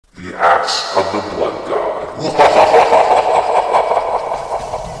Axe of the Blood God.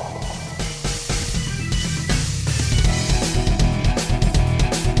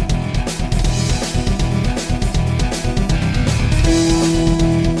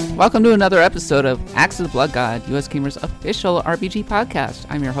 Welcome to another episode of Axe of the Blood God, US Gamer's official RPG podcast.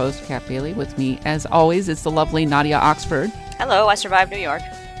 I'm your host, Kat Bailey. With me, as always, is the lovely Nadia Oxford. Hello, I survived New York.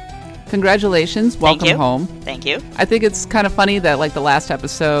 Congratulations. Welcome home. Thank you. I think it's kind of funny that the last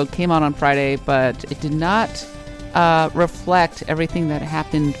episode came out on Friday, but it did not reflect everything that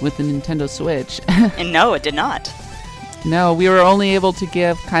happened with the Nintendo Switch. And no, it did not. No, we were only able to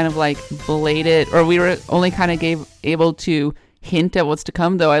give kind of belated, or we were only kind of able to hint at what's to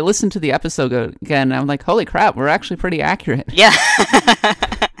come, though I listened to the episode again, and I'm like, holy crap, we're actually pretty accurate. Yeah.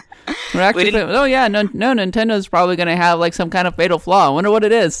 We're actually, no, Nintendo's probably going to have some kind of fatal flaw. I wonder what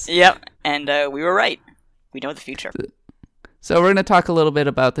it is. Yep, and we were right. We know the future. So we're going to talk a little bit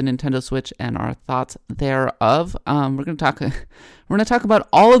about the Nintendo Switch and our thoughts thereof. We're going to talk about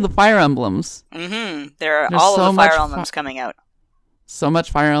all of the Fire Emblems. Mm-hmm. There's all of the Fire Emblems coming out. So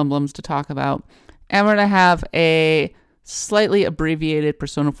much Fire Emblems to talk about. And we're going to have a slightly abbreviated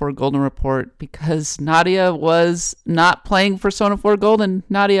Persona 4 Golden report because Nadia was not playing Persona 4 Golden.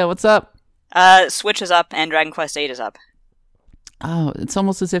 Nadia, what's up? Switch is up and Dragon Quest VIII is up. Oh, it's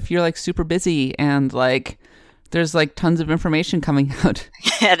almost as if you're super busy and there's tons of information coming out.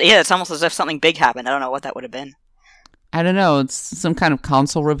 Yeah, it's almost as if something big happened. I don't know what that would have been. I don't know. It's some kind of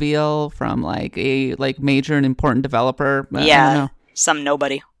console reveal from a major and important developer. Yeah, I don't know. Some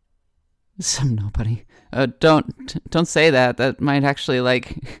nobody. Some nobody. Don't say that. That might actually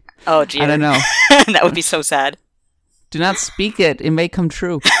Oh, gee. I don't know. That would be so sad. Do not speak it. It may come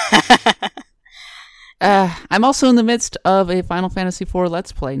true. I'm also in the midst of a Final Fantasy IV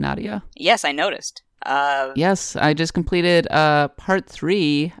Let's Play, Nadia. Yes, I noticed. Yes, I just completed Part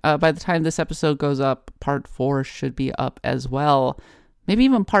 3. By the time this episode goes up, Part 4 should be up as well. Maybe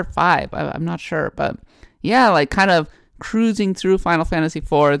even Part 5. I'm not sure. But yeah, kind of cruising through Final Fantasy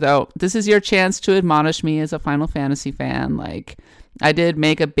IV, though this is your chance to admonish me as a Final Fantasy fan. I did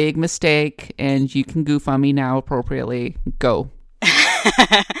make a big mistake, and you can goof on me now appropriately. Go.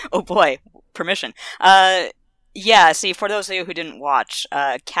 Oh boy, permission. Yeah, see, for those of you who didn't watch,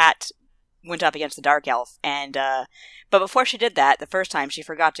 Kat went up against the Dark Elf, and but before she did that, the first time she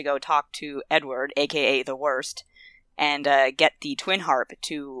forgot to go talk to Edward, aka the Worst, and get the Twin Harp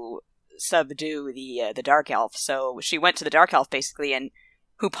to subdue the Dark Elf. So she went to the Dark Elf basically, and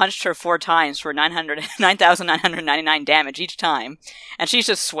who punched her 4 times for 9,999 damage each time, and she's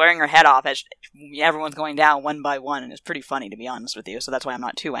just swearing her head off as everyone's going down one by one, and it's pretty funny, to be honest with you. So that's why I'm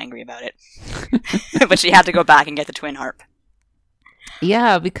not too angry about it. But she had to go back and get the Twin Harp.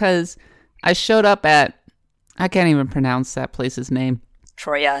 Yeah, because I showed up at, I can't even pronounce that place's name.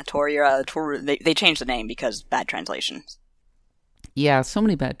 Toria. They changed the name because bad translations. Yeah, so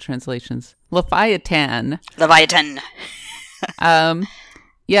many bad translations. Leviathan.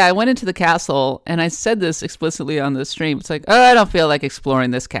 Yeah, I went into the castle, and I said this explicitly on the stream. It's I don't feel like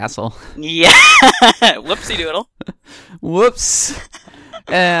exploring this castle. Yeah. Whoopsie doodle. Whoops.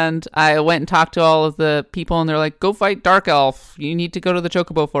 And I went and talked to all of the people, and they're like, go fight Dark Elf. You need to go to the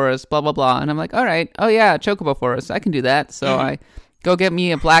Chocobo Forest, blah, blah, blah. And I'm like, all right. Oh, yeah, Chocobo Forest. I can do that. So I go get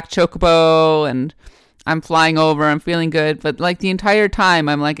me a black Chocobo, and I'm flying over. I'm feeling good. But, the entire time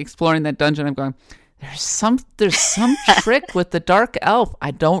I'm, exploring that dungeon, I'm going, there's some trick with the Dark Elf.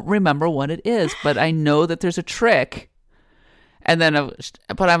 I don't remember what it is, but I know that there's a trick. And then,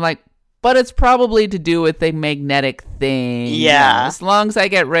 but I'm like, but it's probably to do with the magnetic thing. Yeah. As long as I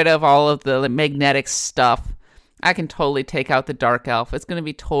get rid of all of the magnetic stuff, I can totally take out the Dark Elf. It's going to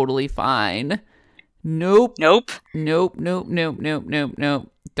be totally fine. Nope.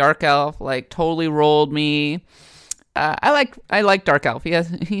 Dark Elf, totally rolled me. I like Dark Elf. He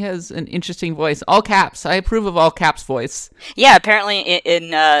has an interesting voice. All caps. I approve of all caps voice. Yeah, apparently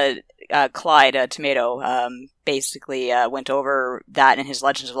in Clyde Tomato basically went over that in his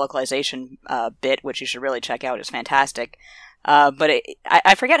Legends of Localization bit, which you should really check out. It's fantastic. But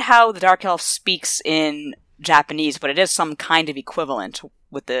I forget how the Dark Elf speaks in Japanese, but it is some kind of equivalent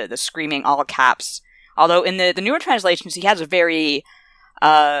with the screaming all caps. Although in the newer translations, he has a very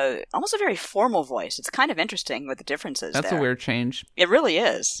almost a very formal voice. It's kind of interesting with the differences. That's there. A weird change. It really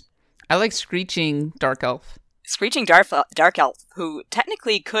is. I like Screeching Dark Elf. Screeching Dark Elf, who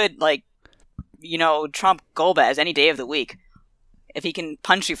technically could, trump Golbez any day of the week. If he can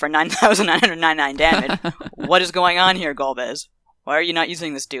punch you for 9,999 damage, what is going on here, Golbez? Why are you not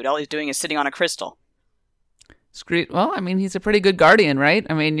using this dude? All he's doing is sitting on a crystal. Well, I mean, he's a pretty good guardian, right?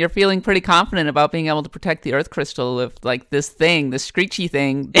 I mean, you're feeling pretty confident about being able to protect the Earth Crystal with, like, this screechy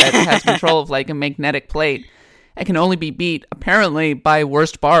thing that has control of, like, a magnetic plate. It can only be beat, apparently, by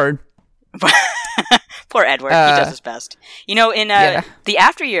Worst Bard. Poor Edward. He does his best. You know, in the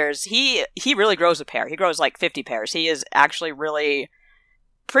After Years, he really grows a pair. He grows, like, 50 pairs. He is actually really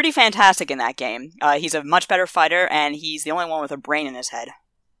pretty fantastic in that game. He's a much better fighter, and he's the only one with a brain in his head.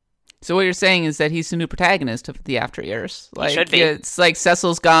 So what you're saying is that he's the new protagonist of the After Years. Like, he should be. It's like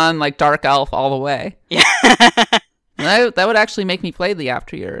Cecil's gone, like Dark Elf all the way. Yeah. that would actually make me play the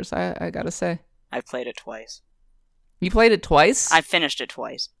After Years, I gotta say. I've played it twice. You played it twice? I finished it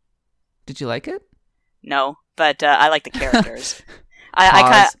twice. Did you like it? No, but I like the characters.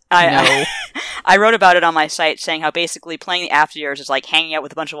 No. I wrote about it on my site saying how basically playing the After Years is like hanging out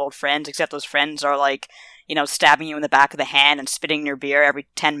with a bunch of old friends, except those friends are like, you know, stabbing you in the back of the hand and spitting in your beer every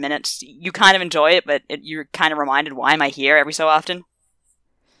 10 minutes. You kind of enjoy it, but you're kind of reminded, why am I here every so often?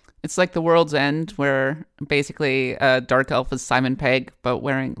 It's like The World's End, where basically Dark Elf is Simon Pegg, but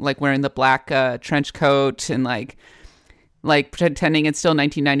wearing the black trench coat and like pretending it's still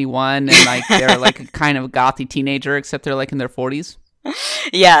 1991 and like they're like a kind of gothy teenager, except they're like in their 40s.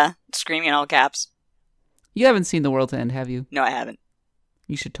 Yeah, screaming in all caps. You haven't seen The World's End, have you? No, I haven't.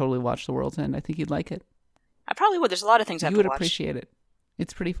 You should totally watch The World's End. I think you'd like it. I probably would. There's a lot of things I have to watch. You would appreciate it.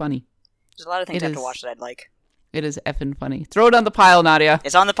 It's pretty funny. There's a lot of things I have to watch that I'd like. It is effing funny. Throw it on the pile, Nadia.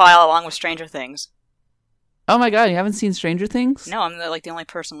 It's on the pile along with Stranger Things. Oh my god, you haven't seen Stranger Things? No, I'm the only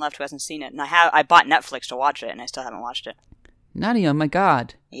person left who hasn't seen it. And I bought Netflix to watch it, and I still haven't watched it. Nadia, oh my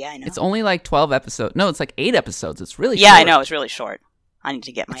god. Yeah, I know. It's only like 12 episodes. No, it's like 8 episodes. It's really short. Yeah, I know. It's really short. I need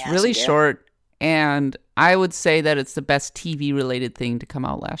to get my ass It's really in gear. short, and I would say that it's the best TV-related thing to come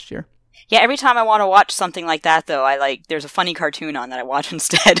out last year. Yeah, every time I want to watch something like that, though, there's a funny cartoon on that I watch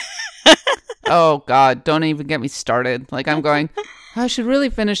instead. Oh god, don't even get me started. Like, I'm going, I should really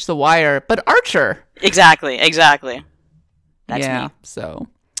finish The Wire, but Archer! Exactly. That's yeah, me. So...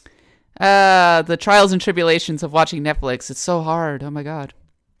 the trials and tribulations of watching Netflix. It's so hard. Oh my god.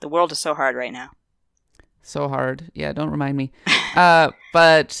 The world is so hard right now. So hard. Yeah, don't remind me.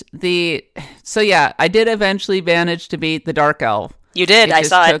 So yeah, I did eventually manage to beat the Dark Elf. You did. I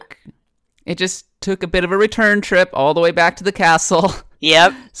saw it. It just took a bit of a return trip all the way back to the castle.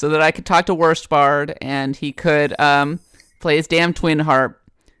 Yep. So that I could talk to Worst Bard and he could play his damn twin harp.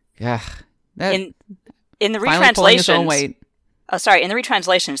 Yeah. In the finally pulling his own retranslations. weight. Oh, sorry. In the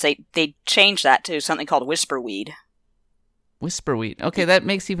retranslations, they changed that to something called Whisperweed. Whisperweed. Okay, that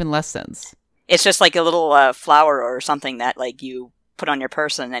makes even less sense. It's just like a little flower or something that like you put on your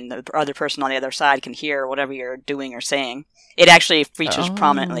person, and the other person on the other side can hear whatever you're doing or saying. It actually features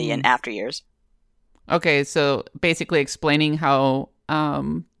prominently in After Years. Okay, so basically explaining how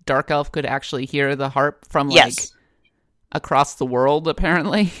Dark Elf could actually hear the harp from like across the world,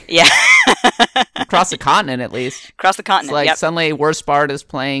 apparently. Yeah. Across the continent, at least. Across the continent, It's like suddenly Worst Bard is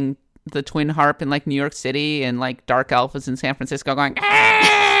playing the twin harp in like New York City, and like Dark Elf is in San Francisco going,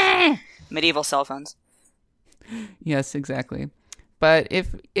 "Ah!" Medieval cell phones. Yes, exactly. But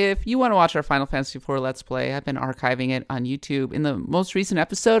if you want to watch our Final Fantasy IV Let's Play, I've been archiving it on YouTube. In the most recent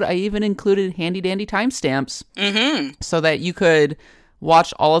episode, I even included handy-dandy timestamps so that you could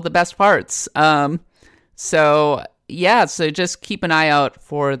watch all of the best parts. So just keep an eye out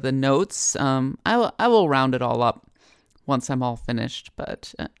for the notes. I will round it all up once I'm all finished.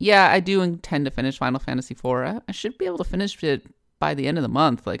 But I do intend to finish Final Fantasy IV. I should be able to finish it by the end of the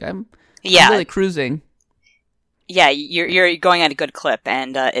month. Like I'm really cruising. Yeah, you're going at a good clip,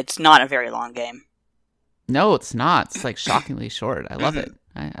 and it's not a very long game. No, it's not. It's like shockingly short. I love it.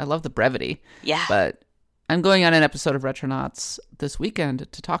 I love the brevity. Yeah. But I'm going on an episode of Retronauts this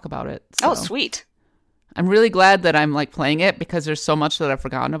weekend to talk about it. So. Oh, sweet. I'm really glad that I'm like playing it because there's so much that I've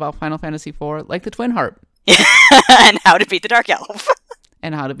forgotten about Final Fantasy IV, like the twin harp. And how to beat the Dark Elf.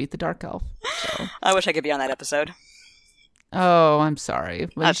 So. I wish I could be on that episode. Oh, I'm sorry.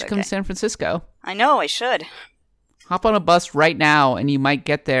 But That's you should come to San Francisco. I know, I should. Hop on a bus right now and you might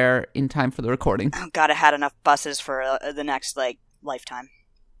get there in time for the recording. Oh god, I had enough buses for the next, lifetime.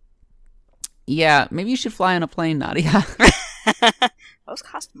 Yeah, maybe you should fly on a plane, Nadia. Those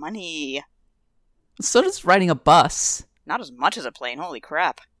cost money. So does riding a bus. Not as much as a plane, holy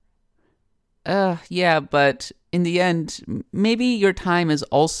crap. Yeah, but in the end, maybe your time is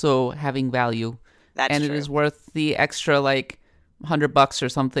also having value. That's true. true. It is worth the extra, $100 or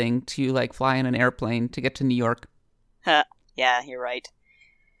something to, fly in an airplane to get to New York. Yeah, you're right.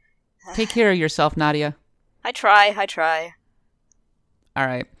 Take care of yourself, Nadia. I try. All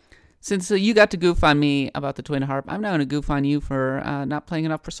right. Since you got to goof on me about the twin harp, I'm now going to goof on you for not playing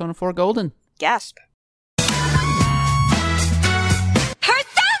enough Persona 4 Golden. Gasp.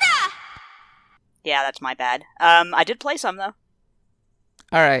 Yeah, that's my bad. I did play some though.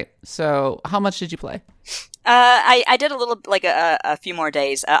 All right. So, how much did you play? I did a little, like a few more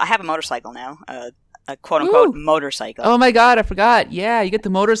days. I have a motorcycle now, a quote unquote motorcycle. Oh my god, I forgot. Yeah, you get the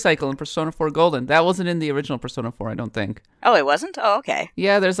motorcycle in Persona 4 Golden. That wasn't in the original Persona 4, I don't think. Oh, it wasn't? Oh, okay.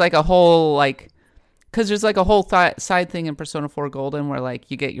 Yeah, there's like a whole because there's like a whole side thing in Persona 4 Golden where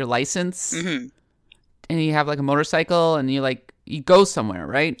like you get your license and you have like a motorcycle and you go somewhere,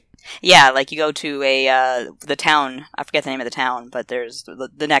 right? Yeah, like you go to the town. I forget the name of the town, but there's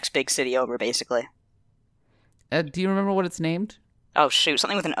the next big city over, basically. Do you remember what it's named? Oh shoot,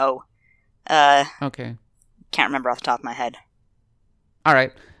 something with an O. Okay. Can't remember off the top of my head. All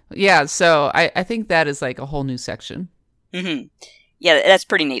right. Yeah, so I think that is like a whole new section. Mm-hmm. Yeah, that's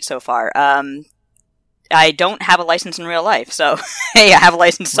pretty neat so far. I don't have a license in real life, so hey, I have a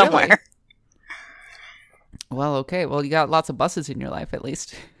license somewhere. Really? Well, okay. Well, you got lots of buses in your life, at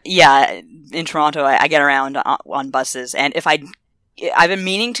least. Yeah, in Toronto, I get around on buses, and I've been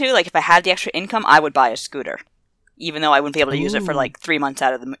meaning to, like, if I had the extra income, I would buy a scooter, even though I wouldn't be able to use it for like 3 months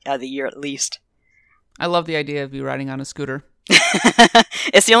out of the year at least. I love the idea of you riding on a scooter.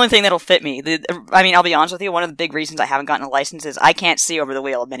 It's the only thing that'll fit me. I mean, I'll be honest with you, one of the big reasons I haven't gotten a license is I can't see over the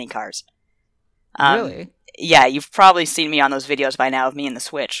wheel of many cars. Really? Yeah, you've probably seen me on those videos by now of me and the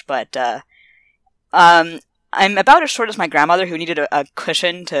Switch, but I'm about as short as my grandmother, who needed a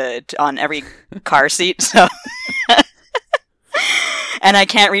cushion on every car seat, so... And I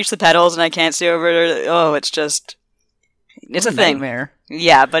can't reach the pedals, and I can't see over... Oh, it's just... It's a thing. Nightmare.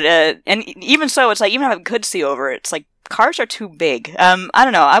 Yeah, but... and even so, it's like, even if I could see over, it's like, cars are too big. I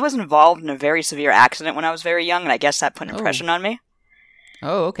don't know, I was involved in a very severe accident when I was very young, and I guess that put an impression on me.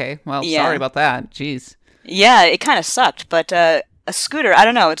 Oh, okay. Well, Yeah. Sorry about that. Jeez. Yeah, it kind of sucked, but a scooter, I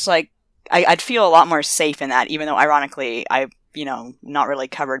don't know, it's like... I'd feel a lot more safe in that, even though, ironically, not really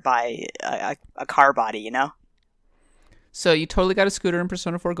covered by a car body, So you totally got a scooter in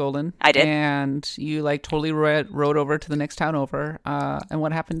Persona 4 Golden. I did. And you, totally rode over to the next town over. And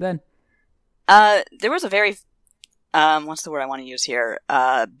what happened then? There was a very, what's the word I want to use here?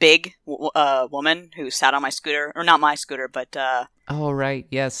 Big woman who sat on my scooter, or not my scooter, but... Oh, right,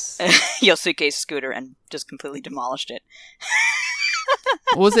 yes. Yosuke's scooter, and just completely demolished it.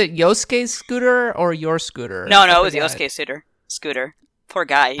 Was it Yosuke's scooter or your scooter? No, it was Yosuke's scooter. Poor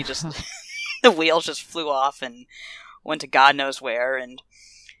guy, he just... the wheels just flew off and went to God knows where, and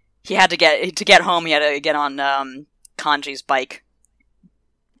he had to get home, he had to get on Kanji's bike.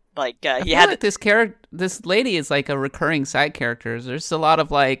 Like, he had this lady is like a recurring side character. There's a lot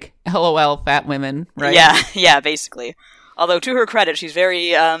of like LOL fat women, right? Yeah, basically. Although to her credit, she's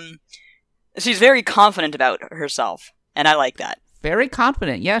very confident about herself, and I like that. Very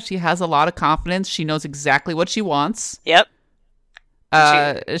confident. Yeah, she has a lot of confidence. She knows exactly what she wants. Yep.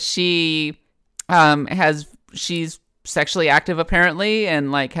 She's sexually active apparently,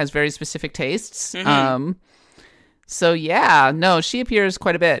 and like has very specific tastes. Mm-hmm. So yeah, no, she appears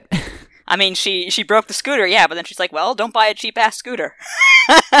quite a bit. I mean, she broke the scooter, yeah, but then she's like, well, don't buy a cheap ass scooter.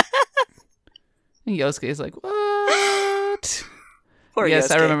 And Yosuke is like, what? Poor yes,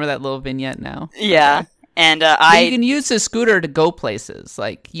 Yosuke. I remember that little vignette now. Yeah. Okay. And you can use the scooter to go places.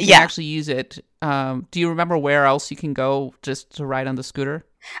 Like, you can actually use it. Do you remember where else you can go just to ride on the scooter?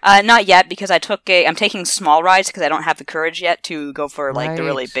 Not yet, because I'm taking small rides because I don't have the courage yet to go for like the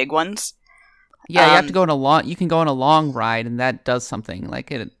really big ones. Yeah, you have to go on you can go on a long ride, and that does something.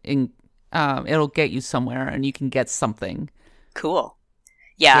 Like it'll get you somewhere, and you can get something. Cool.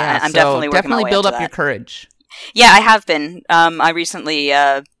 Yeah, I'm definitely working my way build up up to your that. courage. Yeah, I have been. I recently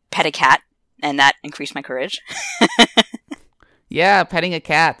pet a cat, and that increased my courage. Yeah, petting a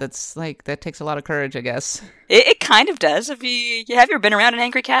cat, that takes a lot of courage, I guess. It kind of does. Have you ever been around an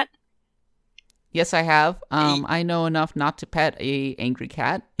angry cat? Yes, I have. I know enough not to pet a angry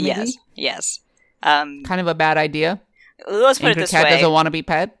cat. Maybe. Yes. Kind of a bad idea. Let's put it this way. Angry cat doesn't want to be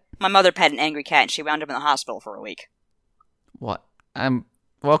pet? My mother pet an angry cat, and she wound up in the hospital for a week. What?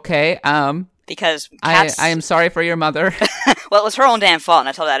 Okay. Because cats... I am sorry for your mother. Well, it was her own damn fault, and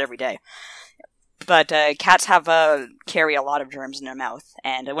I tell her that every day. But cats carry a lot of germs in their mouth,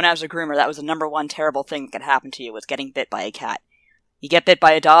 and when I was a groomer, that was the number one terrible thing that could happen to you, was getting bit by a cat. You get bit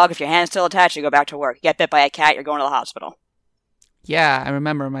by a dog, if your hand's still attached, you go back to work. You get bit by a cat, you're going to the hospital. Yeah, I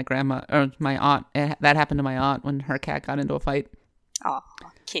remember my aunt, that happened to my aunt when her cat got into a fight. Aw,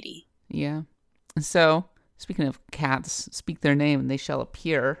 kitty. Yeah. So, speaking of cats, speak their name and they shall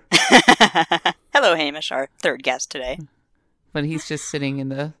appear. Hello, Hamish, our third guest today. But he's just sitting in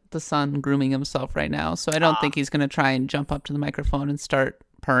the sun grooming himself right now, so I don't think he's going to try and jump up to the microphone and start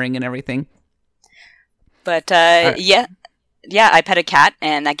purring and everything. But, yeah. yeah, I pet a cat,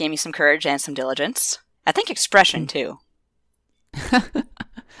 and that gave me some courage and some diligence. I think expression, too.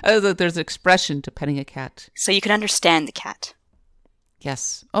 There's expression to petting a cat. So you can understand the cat.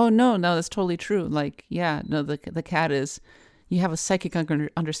 Yes. Oh, no, that's totally true. Like, yeah, no, the cat is, you have a psychic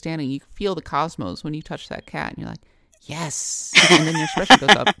understanding. You feel the cosmos when you touch that cat, and you're like, yes. And then your expression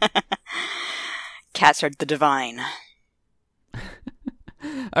goes up. Cats are the divine.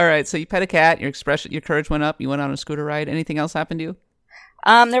 All right, so you pet a cat, your courage went up, you went on a scooter ride. Anything else happened to you?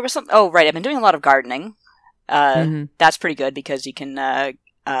 There was some, oh, right, I've been doing a lot of gardening. That's pretty good because you can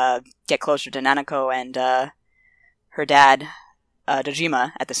get closer to Nanako and her dad,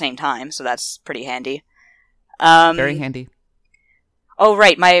 Dojima, at the same time, so that's pretty handy. Very handy. Oh,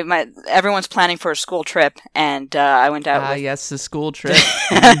 right, my everyone's planning for a school trip, and I went out with... yes, the school trip.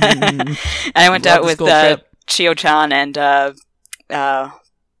 And I went out with Chio-chan and,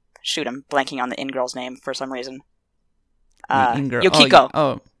 shoot, I'm blanking on the in-girl's name for some reason.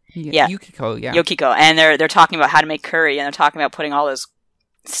 Yukiko. Yeah. Yukiko, yeah. Yukiko, and they're talking about how to make curry, and they're talking about putting all this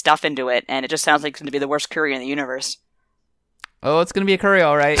stuff into it, and it just sounds like it's going to be the worst curry in the universe. Oh, it's going to be a curry,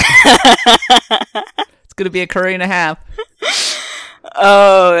 all right. It's going to be a curry and a half.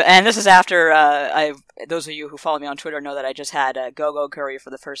 Oh, and this is after those of you who follow me on Twitter know that I just had go-go curry for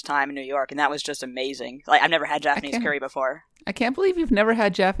the first time in New York, and that was just amazing. Like, I've never had Japanese curry before. I can't believe you've never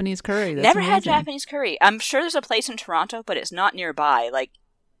had Japanese curry. That's never amazing. had Japanese curry. I'm sure there's a place in Toronto, but it's not nearby. Like,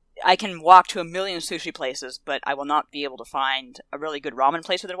 I can walk to a million sushi places, but I will not be able to find a really good ramen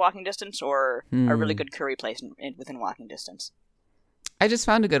place within walking distance or a really good curry place within walking distance. I just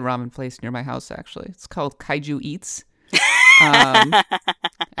found a good ramen place near my house, actually. It's called Kaiju Eats. And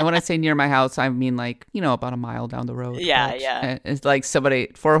when I say near my house, I mean like, about a mile down the road. Yeah. It's like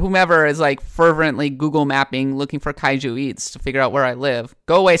somebody, for whomever is like fervently Google mapping, looking for Kaiju Eats to figure out where I live.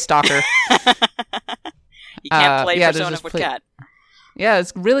 Go away, stalker. You can't play Persona with Cat. Yeah,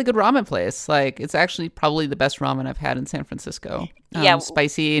 it's a really good ramen place. Like, it's actually probably the best ramen I've had in San Francisco.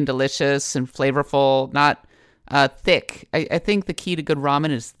 Spicy and delicious and flavorful, not thick. I think the key to good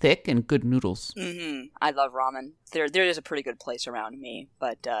ramen is thick and good noodles. Mm-hmm. I love ramen. There is a pretty good place around me,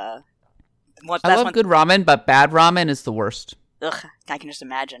 but I love good ramen, but bad ramen is the worst. Ugh, I can just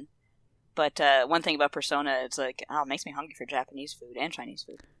imagine. But one thing about Persona, it's like, it makes me hungry for Japanese food and Chinese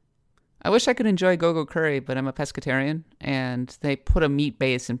food. I wish I could enjoy go-go curry, but I'm a pescatarian, and they put a meat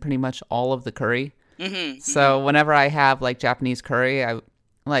base in pretty much all of the curry. Mm-hmm. So whenever I have like Japanese curry,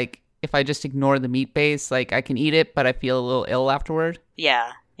 if I just ignore the meat base, like I can eat it, but I feel a little ill afterward.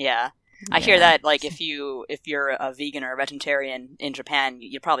 Yeah. I hear that like if you're a vegan or a vegetarian in Japan,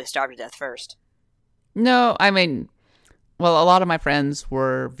 you probably starve to death first. No, I mean, well, a lot of my friends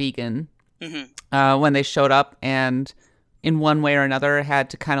were vegan when they showed up, and in one way or another had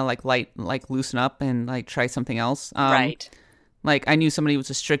to kind of like loosen up and like try something else. Right. Like I knew somebody who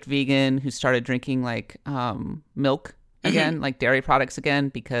was a strict vegan who started drinking like milk again, like dairy products again,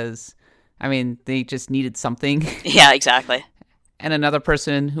 because I mean they just needed something. Yeah, exactly. And another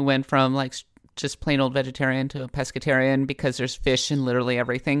person who went from like just plain old vegetarian to a pescatarian because there's fish in literally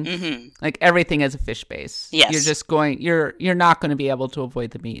everything. Mm-hmm. Like everything has a fish base. Yes. You're not going to be able to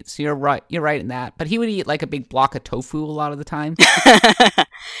avoid the meat. So you're right in that. But he would eat like a big block of tofu a lot of the time.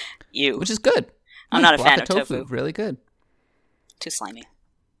 Which is good. I'm not a fan of tofu. Really good. Too slimy.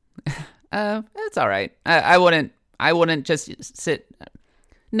 It's all right. I wouldn't just sit.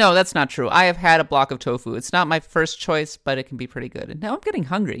 No, that's not true. I have had a block of tofu. It's not my first choice, but it can be pretty good. And now I'm getting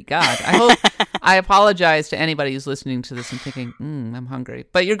hungry. God, I apologize to anybody who's listening to this and thinking, I'm hungry.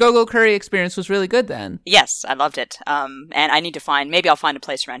 But your go-go curry experience was really good then. Yes, I loved it. And I need to maybe I'll find a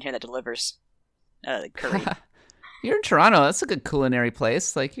place around here that delivers curry. You're in Toronto. That's a good culinary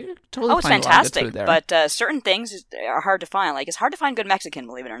place. Like, you're totally it's fantastic. A lot of good food there. But certain things are hard to find. Like, it's hard to find good Mexican,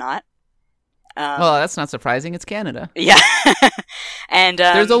 believe it or not. Well, that's not surprising. It's Canada. Yeah. And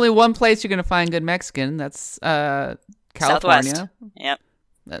there's only one place you're going to find good Mexican. That's California. Southwest. Yep.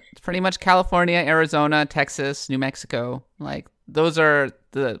 That's pretty much California, Arizona, Texas, New Mexico. Like, those are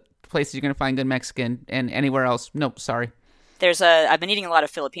the places you're going to find good Mexican, and anywhere else. Nope, sorry. I've been eating a lot of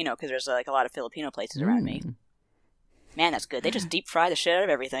Filipino because there's like a lot of Filipino places around me. Man, that's good. They just deep fry the shit out of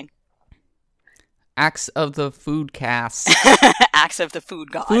everything. Axe of the food cast. Axe of the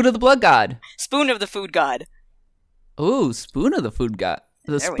food god. Food of the blood god. Spoon of the food god. Ooh, spoon of the food god.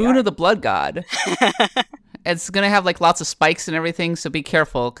 The spoon of the blood god. It's going to have like lots of spikes and everything, so be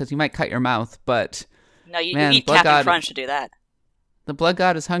careful because you might cut your mouth. But no, you need Captain Crunch to do that. The blood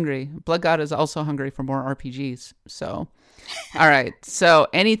god is hungry. Blood god is also hungry for more RPGs. So, all right. So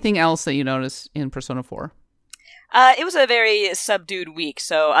anything else that you notice in Persona 4? It was a very subdued week,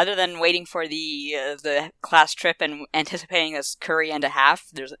 so other than waiting for the class trip and anticipating this curry and a half,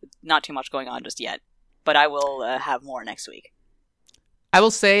 there's not too much going on just yet. But I will have more next week. I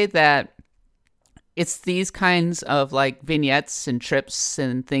will say that it's these kinds of like vignettes and trips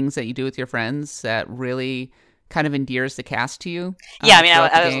and things that you do with your friends that really kind of endears the cast to you. Yeah,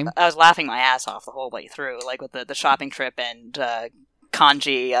 I mean, I was laughing my ass off the whole way through, like with the shopping trip and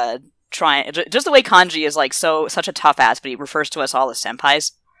Kanji trying, just the way Kanji is like such a tough ass, but he refers to us all as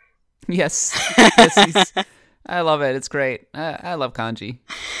senpais. Yes, I love it. It's great. I love Kanji.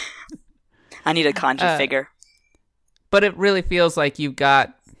 I need a Kanji figure. But it really feels like you've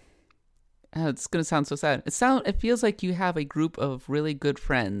got. It's gonna sound so sad. It feels like you have a group of really good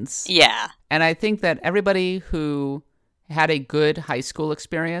friends. Yeah, and I think that everybody who had a good high school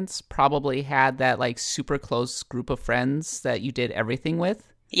experience probably had that like super close group of friends that you did everything with.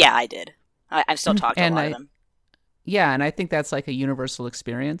 Yeah, I did. I've still talked to a lot of them. Yeah, and I think that's like a universal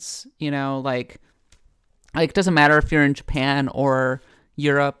experience. You know, like it doesn't matter if you're in Japan or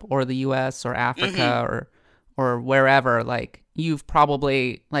Europe or the U.S. or Africa or wherever. Like you've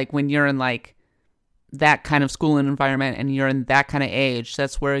probably like when you're in like that kind of school and environment and you're in that kind of age,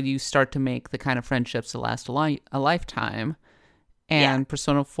 that's where you start to make the kind of friendships that last a lifetime. And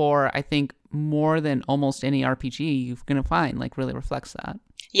Persona 4, I think more than almost any RPG you're going to find like really reflects that.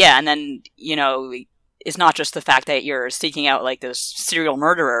 Yeah, and then, you know, it's not just the fact that you're seeking out, like, this serial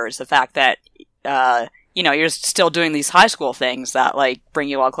murderer. It's the fact that, you know, you're still doing these high school things that, like, bring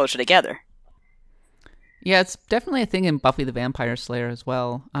you all closer together. Yeah, it's definitely a thing in Buffy the Vampire Slayer as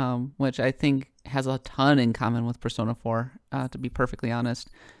well, which I think has a ton in common with Persona 4, to be perfectly honest.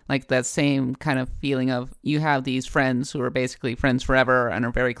 Like, that same kind of feeling of you have these friends who are basically friends forever and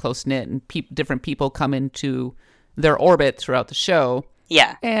are very close-knit, and different people come into their orbit throughout the show.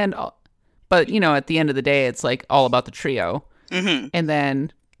 Yeah. But, you know, at the end of the day, it's like all about the trio. Mm-hmm. And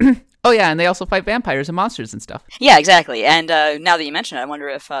then, oh yeah, and they also fight vampires and monsters and stuff. Yeah, exactly. And now that you mention it, I wonder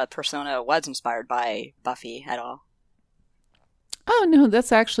if Persona was inspired by Buffy at all. Oh, no,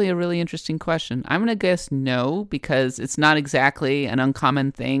 that's actually a really interesting question. I'm going to guess no, because it's not exactly an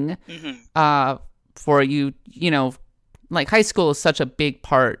uncommon thing for you know, like high school is such a big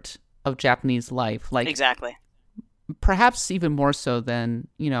part of Japanese life. Like, exactly. Perhaps even more so than,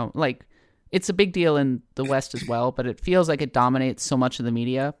 you know, like it's a big deal in the West as well, but it feels like it dominates so much of the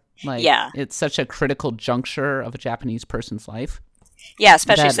media. Like, it's such a critical juncture of a Japanese person's life. Yeah,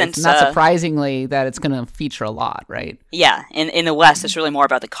 especially since... It's not surprisingly that it's going to feature a lot, right? Yeah, in the West, it's really more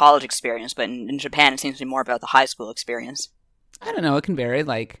about the college experience, but in Japan, it seems to be more about the high school experience. I don't know, it can vary.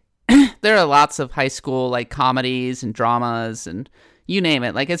 Like, there are lots of high school, like, comedies and dramas and you name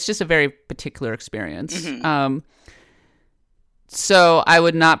it. Like, it's just a very particular experience. Mm-hmm. So I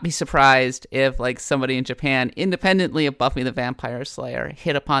would not be surprised if, like, somebody in Japan, independently of Buffy the Vampire Slayer,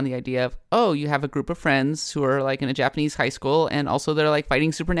 hit upon the idea of, oh, you have a group of friends who are, like, in a Japanese high school, and also they're, like,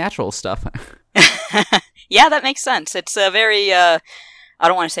 fighting supernatural stuff. Yeah, that makes sense. It's a very, I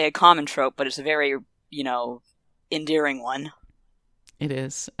don't want to say a common trope, but it's a very, you know, endearing one. It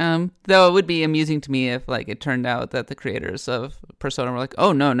is. Though it would be amusing to me if, like, it turned out that the creators of Persona were like,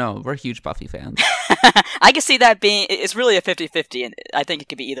 oh, no, we're huge Buffy fans. I can see that being, it's really a 50-50, and I think it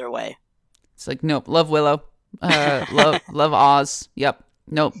could be either way. It's like, nope, love Willow, love Oz, yep,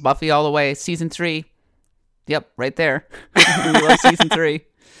 nope, Buffy all the way, season 3, yep, right there. We love season 3.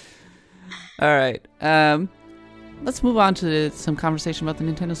 All right, let's move on to some conversation about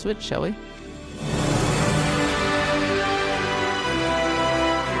the Nintendo Switch, shall we?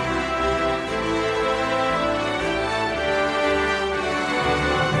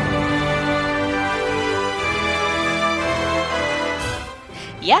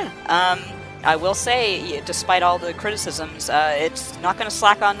 Yeah, I will say, despite all the criticisms, it's not going to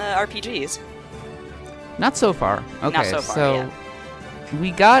slack on the RPGs. Not so far. Okay, not so far, yeah.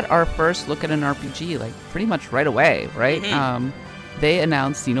 We got our first look at an RPG, like, pretty much right away, right? Mm-hmm. They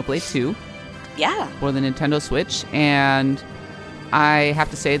announced Xenoblade 2 for the Nintendo Switch, and I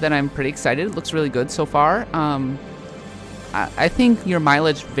have to say that I'm pretty excited. It looks really good so far. I think your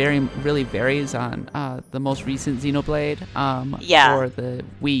mileage really varies on the most recent Xenoblade for the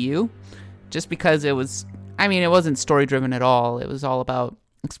Wii U, just because it wasn't story-driven at all. It was all about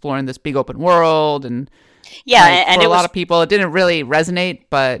exploring this big open world, and for a lot of people, it didn't really resonate,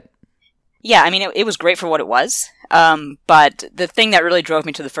 but... Yeah, I mean, it was great for what it was, but the thing that really drove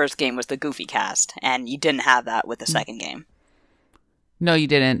me to the first game was the goofy cast, and you didn't have that with the second game. No, you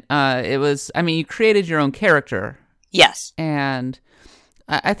didn't. You created your own character. Yes. And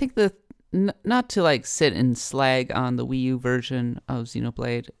I think not to like sit and slag on the Wii U version of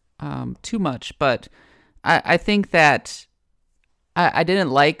Xenoblade too much, but I think that I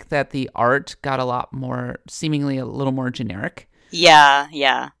didn't like that the art got seemingly a little more generic. Yeah,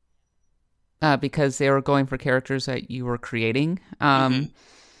 yeah. Because they were going for characters that you were creating. Mm-hmm.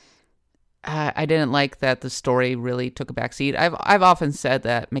 I didn't like that the story really took a backseat. I've often said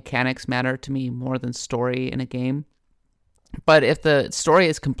that mechanics matter to me more than story in a game. But if the story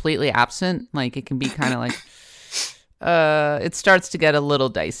is completely absent, like it can be kind of like, it starts to get a little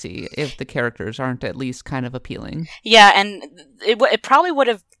dicey if the characters aren't at least kind of appealing. Yeah, and it probably would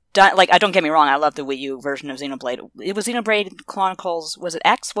have done, like, don't get me wrong, I love the Wii U version of Xenoblade. It was Xenoblade Chronicles, was it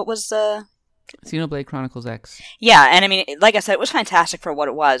X? What was Xenoblade Chronicles X. Yeah, and I mean, like I said, it was fantastic for what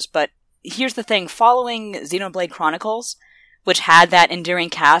it was, but here's the thing, following Xenoblade Chronicles, which had that endearing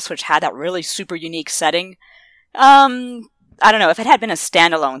cast, which had that really super unique setting, I don't know, if it had been a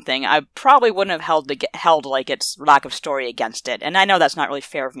standalone thing, I probably wouldn't have held like its lack of story against it. And I know that's not really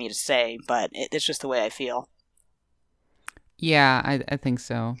fair of me to say, but it's just the way I feel. Yeah, I think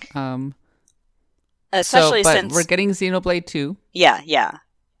so. Especially but since we're getting Xenoblade 2. Yeah, yeah.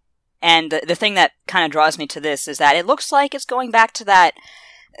 And the thing that kind of draws me to this is that it looks like it's going back to that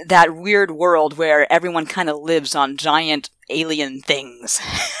weird world where everyone kind of lives on giant alien things.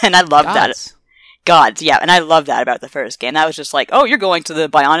 And I love that. Gods, yeah, and I love that about the first game. That was just like, oh, you're going to the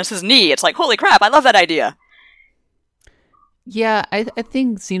Bionis' knee. It's like, holy crap, I love that idea. Yeah, I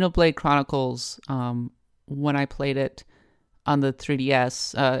think Xenoblade Chronicles, when I played it on the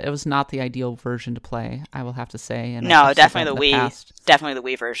 3DS, it was not the ideal version to play, I will have to say. And no, definitely the Wii. Definitely the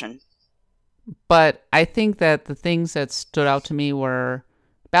Wii version. But I think that the things that stood out to me were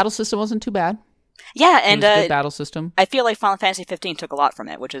battle system wasn't too bad. Yeah, and it was a good battle system. I feel like Final Fantasy 15 took a lot from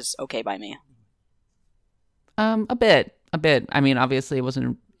it, which is okay by me. A bit. I mean, obviously, it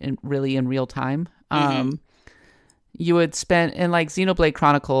wasn't really in real time. You would spend in like Xenoblade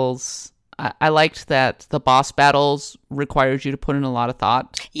Chronicles. I liked that the boss battles required you to put in a lot of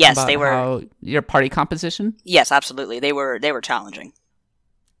thought. Yes, about they were. How your party composition. Yes, absolutely. They were challenging.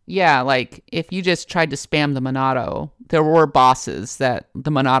 Yeah, like if you just tried to spam the Monado, there were bosses that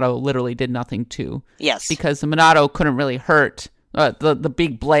the Monado literally did nothing to. Yes, because the Monado couldn't really hurt. The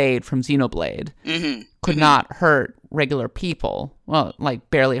big blade from Xenoblade could not hurt regular people. Well, like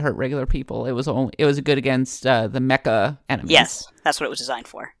barely hurt regular people. It was good against the mecha enemies. Yes, that's what it was designed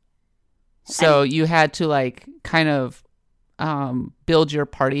for. So you had to like kind of build your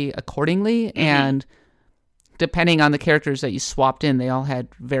party accordingly, and depending on the characters that you swapped in, they all had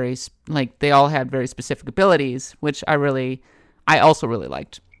very specific abilities, which I also really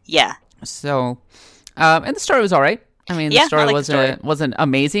liked. Yeah. So, and the story was all right. I mean, the story wasn't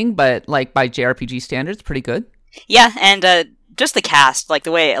amazing, but like by JRPG standards, pretty good. Yeah, and just the cast, like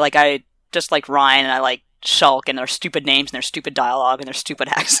the way, like I just like Ryan and I like Shulk and their stupid names and their stupid dialogue and their stupid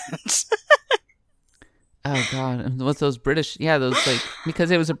accents. Oh god, what's those British? Yeah, those like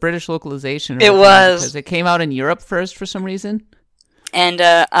because it was a British localization. It was because it came out in Europe first for some reason. And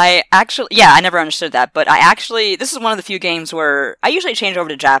I never understood that, but this is one of the few games where I usually change over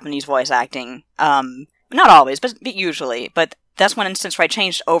to Japanese voice acting. Not always, but usually. But that's one instance where I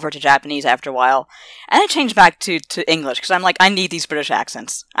changed over to Japanese after a while, and I changed back to English because I'm like, I need these British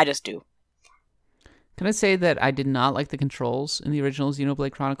accents. I just do. Can I say that I did not like the controls in the original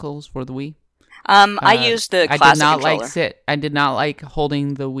Xenoblade Chronicles for the Wii? I used the classic controller. I did not like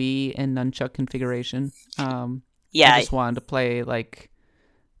holding the Wii in nunchuck configuration. Yeah, I just wanted to play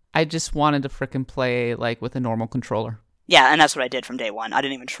frickin' play like with a normal controller. Yeah, and that's what I did from day one. I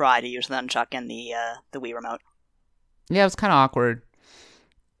didn't even try to use the nunchuck and the Wii remote. Yeah, it was kind of awkward.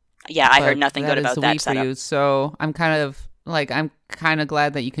 Yeah, I heard nothing good about that setup. For you, so I'm kind of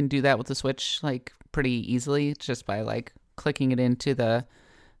glad that you can do that with the Switch like pretty easily, just by like clicking it into the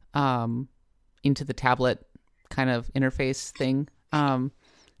tablet kind of interface thing.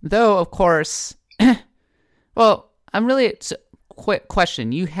 Though, of course, well, quick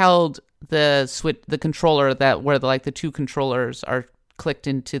question. You held the controller where the two controllers are clicked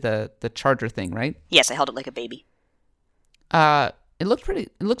into the charger thing, right? Yes, I held it like a baby. It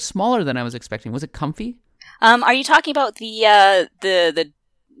looked smaller than I was expecting. Was it comfy? Are you talking about the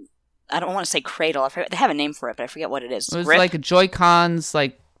I don't want to say cradle. They have a name for it, but I forget what it is. It was Grip? like Joy-Cons,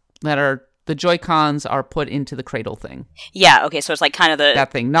 the Joy-Cons are put into the cradle thing. Yeah, okay, so it's like kind of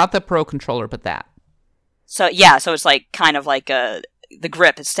that thing, not the Pro controller, but that. So yeah, so it's like kind of like the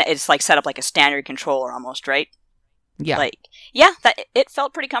grip. It's like set up like a standard controller almost, right? Yeah. It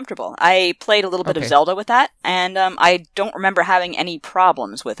felt pretty comfortable. I played a little bit of Zelda with that, and I don't remember having any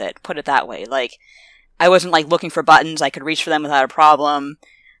problems with it. Put it that way. Like I wasn't like looking for buttons. I could reach for them without a problem.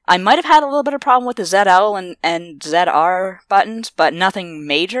 I might have had a little bit of problem with the ZL and ZR buttons, but nothing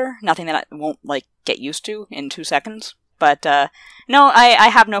major, nothing that I won't like get used to in 2 seconds. But no, I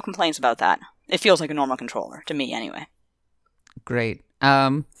have no complaints about that. It feels like a normal controller to me, anyway. Great.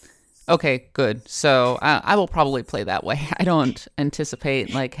 Okay, good. So I will probably play that way. I don't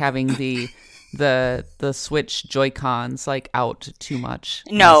anticipate like having the Switch Joy-Cons like out too much.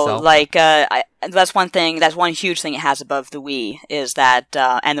 No, myself. like that's one thing. That's one huge thing it has above the Wii is that,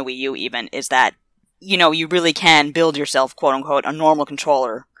 and the Wii U even, is that you really can build yourself, quote unquote, a normal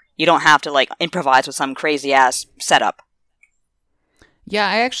controller. You don't have to like improvise with some crazy ass setup. Yeah,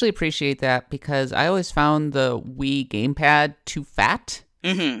 I actually appreciate that because I always found the Wii gamepad too fat.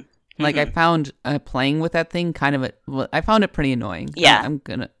 Mm-hmm. Like I found playing with that thing I found it pretty annoying. Yeah, I'm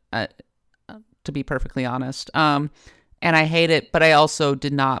gonna to be perfectly honest. And I hate it, but I also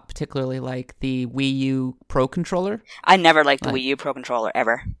did not particularly like the Wii U Pro controller. I never liked the Wii U Pro controller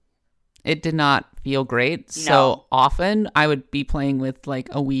ever. It did not feel great. So often I would be playing with like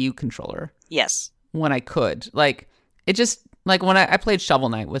a Wii U controller. Yes. When I could. Like it just like when I played Shovel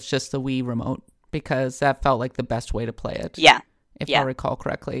Knight with just the Wii remote because that felt like the best way to play it. Yeah. If I recall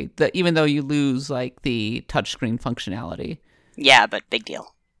correctly. Even though you lose like the touchscreen functionality. Yeah, but big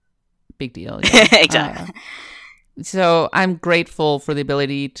deal. Big deal. Yeah. Exactly. So I'm grateful for the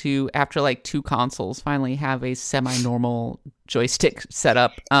ability to, after like 2 consoles, finally have a semi-normal joystick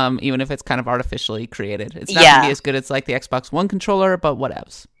setup, even if it's kind of artificially created. It's not going to be as good as like the Xbox One controller, but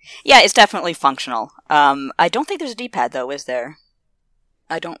whatevs. Yeah, it's definitely functional. I don't think there's a D-pad though, is there?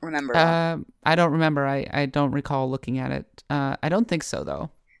 I don't remember. I don't remember. I don't recall looking at it. I don't think so though.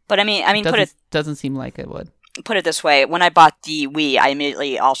 But I mean, doesn't seem like it would. Put it this way, when I bought the Wii, I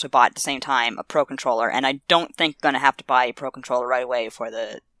immediately also bought at the same time a Pro Controller, and I don't think I'm going to have to buy a Pro Controller right away for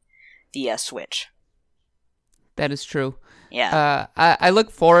the Switch. That is true. Yeah. I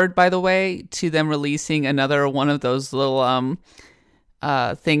look forward, by the way, to them releasing another one of those little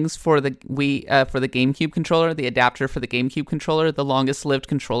things for the Wii, for the GameCube controller, the adapter for the GameCube controller, the longest-lived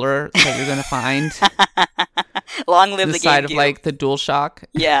controller that you're going to find. Long live the GameCube. Side of like the DualShock.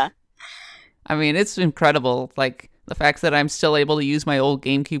 Yeah. I mean, it's incredible, like, the fact that I'm still able to use my old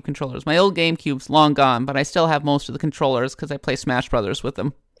GameCube controllers. My old GameCube's long gone, but I still have most of the controllers because I play Smash Brothers with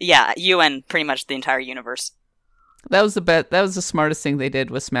them. Yeah, you and pretty much the entire universe. That was the smartest thing they did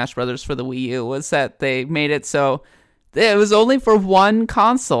with Smash Brothers for the Wii U, was that they made it so it was only for one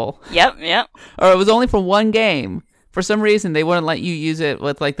console. Yep. Or it was only for one game. For some reason, they wouldn't let you use it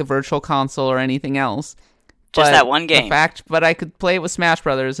with, like, the Virtual Console or anything else. Just that one game. But I could play it with Smash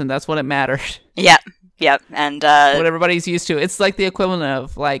Brothers, and that's what it mattered. Yep, and what everybody's used to. It's like the equivalent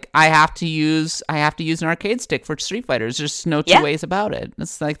of like I have to use an arcade stick for Street Fighter. There's just no two ways about it.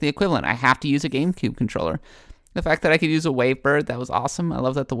 It's like the equivalent. I have to use a GameCube controller. The fact that I could use a Wavebird, that was awesome. I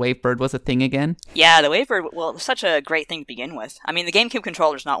love that the Wavebird was a thing again. Yeah, the Wavebird, well, it was such a great thing to begin with. I mean, the GameCube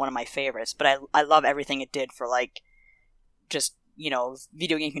controller is not one of my favorites, but I love everything it did for like just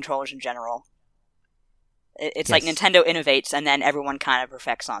video game controllers in general. It's like Nintendo innovates, and then everyone kind of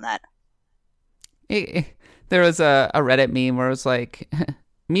perfects on that. There was a Reddit meme where it was like,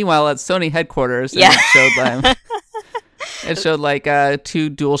 meanwhile at Sony headquarters, and it showed like 2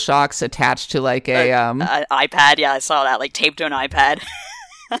 DualShocks attached to like a iPad. Yeah, I saw that, like taped to an iPad.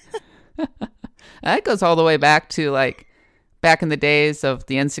 That goes all the way back to like back in the days of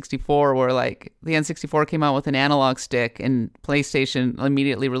the N64, where like the N64 came out with an analog stick and PlayStation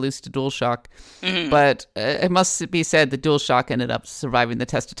immediately released a DualShock. Mm-hmm. But it must be said the DualShock ended up surviving the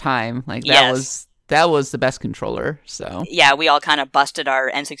test of time. Like that was the best controller. So yeah, we all kind of busted our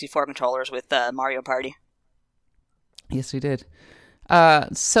N64 controllers with Mario Party. Yes, we did.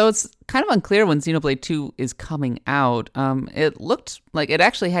 So it's kind of unclear when Xenoblade 2 is coming out. It looked like it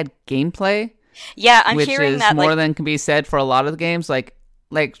actually had gameplay. Yeah, I'm hearing that more than can be said for a lot of the games. Like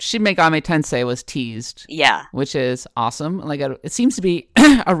Shin Megami Tensei was teased. Yeah, which is awesome. Like it seems to be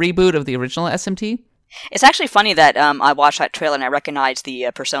a reboot of the original SMT. It's actually funny that I watched that trailer and I recognize the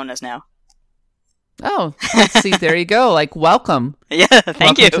personas now. Oh, let's see. There you go. Like, welcome. Yeah,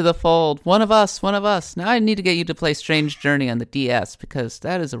 thank you. Welcome to the fold. One of us. Now I need to get you to play Strange Journey on the DS because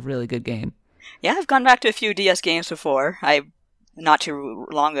that is a really good game. Yeah, I've gone back to a few DS games before. Not too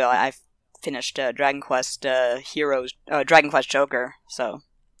long ago, I finished Dragon Quest Dragon Quest Joker. So.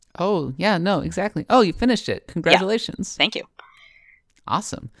 Oh yeah, no, exactly. Oh, you finished it. Congratulations. Yeah, thank you.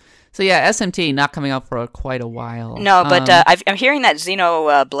 Awesome. So yeah, SMT not coming out for quite a while. No, but I'm hearing that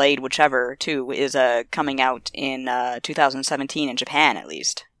Xenoblade, whichever, 2, is coming out in 2017 in Japan, at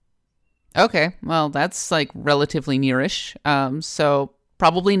least. Okay, well, that's like relatively nearish. So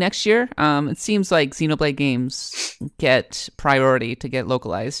probably next year. It seems like Xenoblade games get priority to get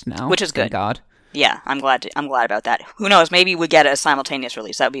localized now, which is good. Thank God. Yeah, I'm glad about that. Who knows? Maybe we get a simultaneous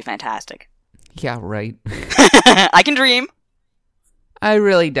release. That would be fantastic. Yeah, right. I can dream. I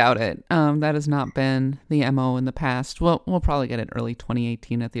really doubt it. That has not been the MO in the past. We'll probably get it early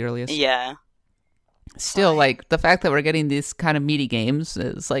 2018 at the earliest. Yeah. Still, like, the fact that we're getting these kind of meaty games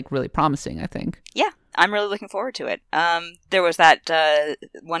is, like, really promising, I think. Yeah, I'm really looking forward to it. There was that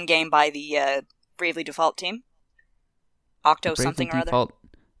one game by the Bravely Default team. Octo something or other.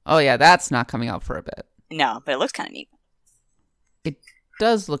 Oh, yeah, that's not coming out for a bit. No, but it looks kind of neat. It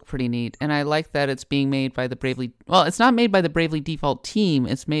does look pretty neat, and I like that it's being made by the Bravely... Well, it's not made by the Bravely Default team,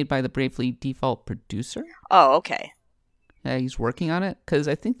 it's made by the Bravely Default producer. Oh, okay. Yeah, he's working on it, because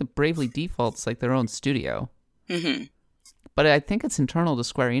I think the Bravely Default's like their own studio. Mm-hmm. But I think it's internal to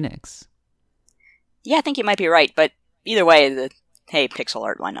Square Enix. Yeah, I think you might be right, but either way, hey, pixel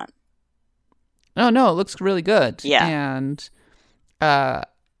art, why not? Oh, no, it looks really good. Yeah. And,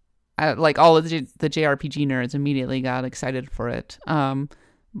 like, all of the JRPG nerds immediately got excited for it.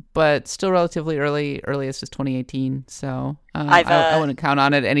 But still relatively early. Earliest is 2018, so I wouldn't count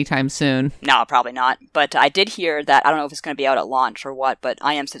on it anytime soon. No, probably not. But I did hear that, I don't know if it's going to be out at launch or what, but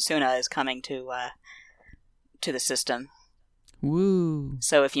I Am Setsuna is coming to the system. Woo.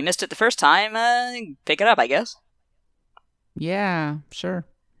 So if you missed it the first time, pick it up, I guess. Yeah, sure.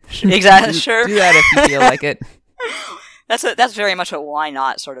 Exactly, sure. Do that if you feel like it. That's very much a why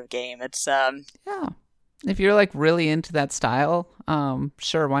not sort of game. It's yeah. If you're like really into that style,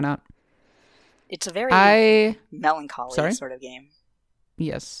 sure, why not? It's a very melancholy Sorry? sort of game.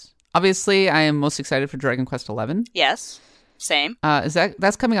 Yes. Obviously, I am most excited for Dragon Quest XI. Yes. Same.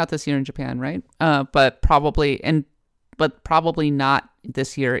 That's coming out this year in Japan, right? But probably not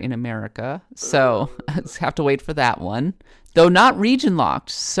this year in America. So I have to wait for that one. Though not region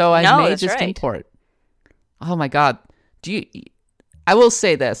locked, so I may just import. Oh my god. I will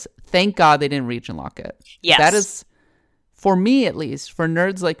say this. Thank God they didn't region lock it. Yes. That is, for me at least, for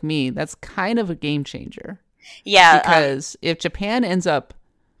nerds like me, that's kind of a game changer. Yeah. Because if Japan ends up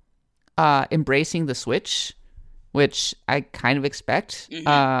embracing the Switch, which I kind of expect,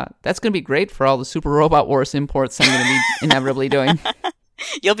 that's going to be great for all the Super Robot Wars imports I'm going to be inevitably doing.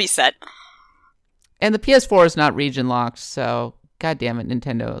 You'll be set. And the PS4 is not region locked, so god damn it,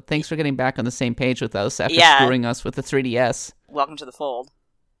 Nintendo. Thanks for getting back on the same page with us after screwing us with the 3DS. Welcome to the fold.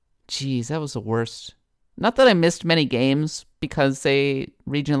 Jeez, that was the worst. Not that I missed many games because they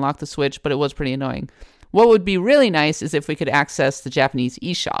region locked the Switch, but it was pretty annoying. What would be really nice is if we could access the Japanese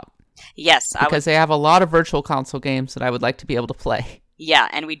eShop. Yes. Because they have a lot of virtual console games that I would like to be able to play. Yeah,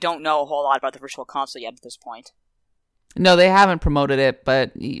 and we don't know a whole lot about the virtual console yet at this point. No, they haven't promoted it,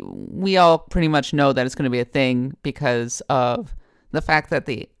 but we all pretty much know that it's going to be a thing because of the fact that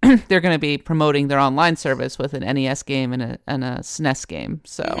they're going to be promoting their online service with an NES game and a SNES game.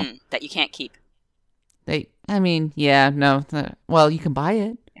 So that you can't keep. Well, you can buy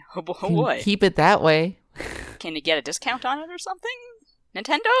it. Oh boy. Keep it that way. Can you get a discount on it or something?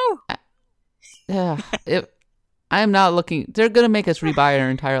 Nintendo? I am not looking. They're going to make us rebuy our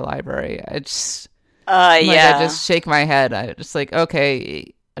entire library. I just shake my head. I just like,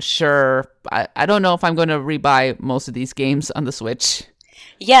 okay, sure. I don't know if I'm going to rebuy most of these games on the Switch.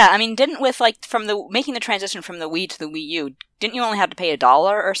 Yeah, I mean, making the transition from the Wii to the Wii U, didn't you only have to pay $1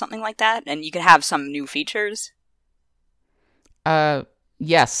 or something like that? And you could have some new features?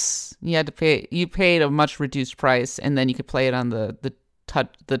 Yes. You had to pay. You paid a much reduced price, and then you could play it on the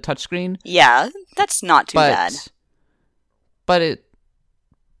touchscreen. Yeah, that's not too bad.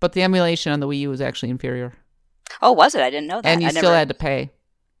 But the emulation on the Wii U was actually inferior. Oh, was it? I didn't know that. And you still had to pay.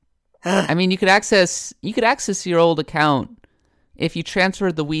 I mean, you could access your old account if you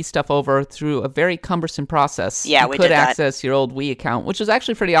transferred the Wii stuff over through a very cumbersome process. Yeah, you could access your old Wii account, which was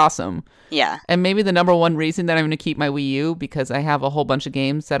actually pretty awesome. Yeah. And maybe the number one reason that I'm going to keep my Wii U because I have a whole bunch of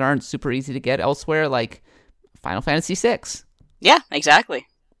games that aren't super easy to get elsewhere, like Final Fantasy VI. Yeah, exactly.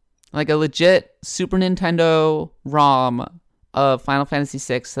 Like a legit Super Nintendo ROM of Final Fantasy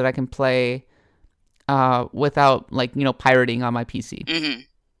VI that I can play without, pirating on my PC. Mm-hmm.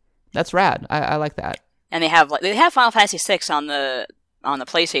 That's rad. I like that. And they have Final Fantasy VI on the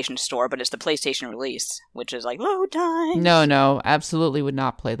PlayStation Store, but it's the PlayStation release, which is like load times. No, absolutely would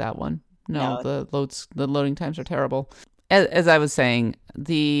not play that one. No. The loading times are terrible. As I was saying,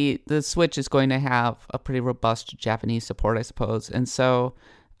 the Switch is going to have a pretty robust Japanese support, I suppose, and so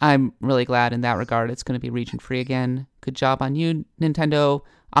I'm really glad in that regard. It's going to be region free again. Good job on you, Nintendo.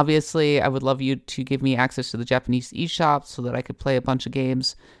 Obviously, I would love you to give me access to the Japanese eShop so that I could play a bunch of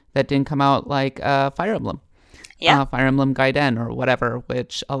games that didn't come out, like Fire Emblem. Yeah. Fire Emblem Gaiden or whatever,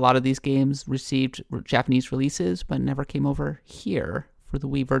 which a lot of these games received Japanese releases but never came over here for the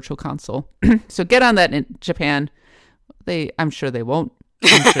Wii Virtual Console. So get on that in Japan. I'm sure they won't.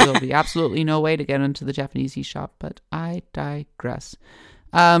 I'm sure there'll be absolutely no way to get into the Japanese eShop, but I digress.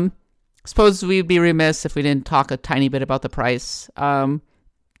 Suppose we'd be remiss if we didn't talk a tiny bit about the price. I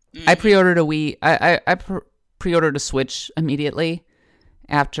pre-ordered a Wii. I pre-ordered a Switch immediately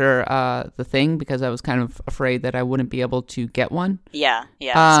after the thing because I was kind of afraid that I wouldn't be able to get one. Yeah,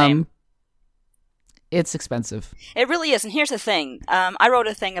 same. It's expensive. It really is, and here's the thing. I wrote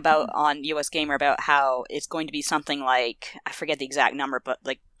a thing on US Gamer about how it's going to be something like, I forget the exact number, but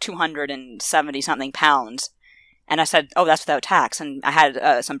like 270-something pounds. And I said, oh, that's without tax. And I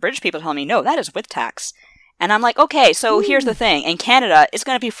had some British people tell me, no, that is with tax. And I'm like, okay, so here's the thing. In Canada, it's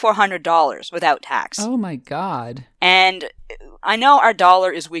going to be $400 without tax. Oh, my God. And I know our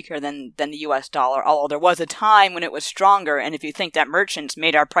dollar is weaker than the US dollar, although there was a time when it was stronger. And if you think that merchants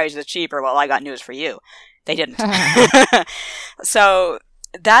made our prices cheaper, well, I got news for you. They didn't. So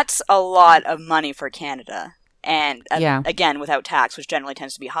that's a lot of money for Canada. And again, without tax, which generally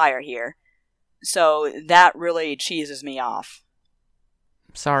tends to be higher here. So that really cheeses me off.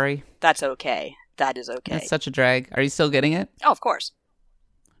 Sorry. That's okay. That is okay. That's such a drag. Are you still getting it? Oh, of course.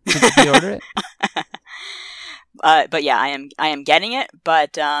 Did you pre-order it? But yeah, I am getting it,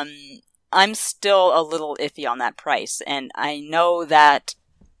 but I'm still a little iffy on that price. And I know that,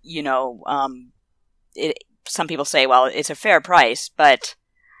 some people say, well, it's a fair price, but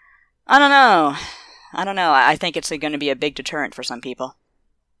I don't know. I think it's going to be a big deterrent for some people.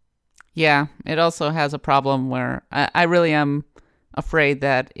 Yeah, it also has a problem where I really am afraid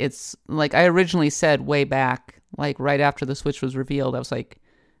that it's like I originally said way back, like right after the Switch was revealed, I was like,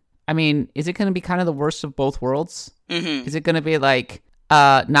 I mean, is it going to be kind of the worst of both worlds? Mm-hmm. Is it going to be like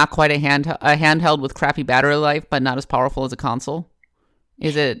not quite a handheld with crappy battery life, but not as powerful as a console?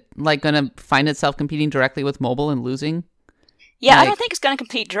 Is it like going to find itself competing directly with mobile and losing? Yeah, I don't think it's going to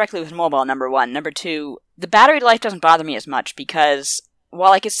compete directly with mobile, number one. Number two, the battery life doesn't bother me as much because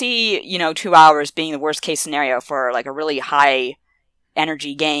while I could see, 2 hours being the worst case scenario for like a really high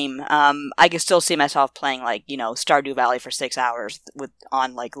energy game, I could still see myself playing like, Stardew Valley for 6 hours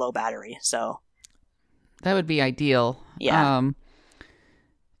on like low battery. So that would be ideal. Yeah.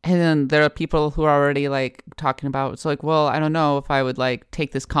 And then there are people who are already like talking about, it's like, well, I don't know if I would like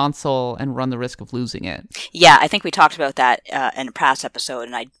take this console and run the risk of losing it. Yeah, I think we talked about that in a past episode,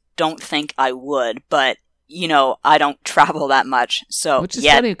 and I don't think I would, but I don't travel that much, so which is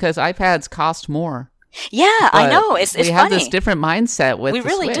funny because iPads cost more. Yeah, I know. It's funny. We have this different mindset with the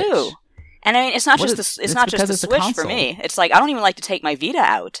Switch. We really do. And I mean, it's not just the Switch for me. It's like I don't even like to take my Vita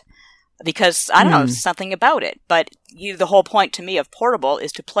out because I don't know, something about it. But the whole point to me of portable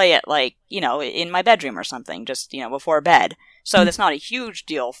is to play it like in my bedroom or something, just before bed. So that's not a huge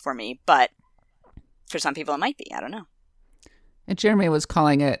deal for me, but for some people it might be. I don't know. And Jeremy was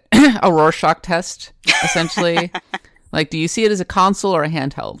calling it a Rorschach test, essentially. Like, do you see it as a console or a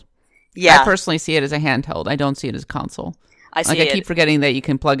handheld? Yeah. I personally see it as a handheld. I don't see it as a console. I keep forgetting that you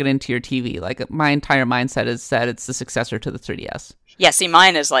can plug it into your TV. Like, my entire mindset is that it's the successor to the 3DS. Yeah, see,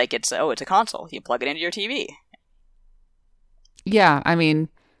 mine is like, it's a console. You plug it into your TV. Yeah, I mean,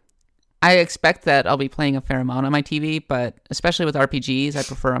 I expect that I'll be playing a fair amount on my TV, but especially with RPGs, I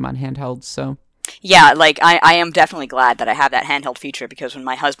prefer them on handhelds, so... Yeah, like, I am definitely glad that I have that handheld feature, because when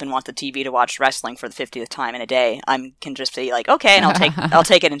my husband wants the TV to watch wrestling for the 50th time in a day, I can just be like, okay, and I'll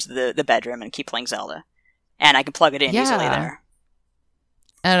take it into the bedroom and keep playing Zelda. And I can plug it in easily there.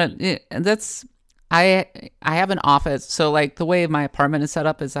 And that's... I have an office, so, like, the way my apartment is set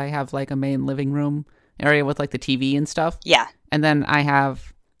up is I have, like, a main living room area with, like, the TV and stuff. Yeah. And then I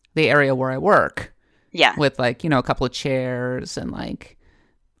have the area where I work. Yeah. With, like, a couple of chairs and, like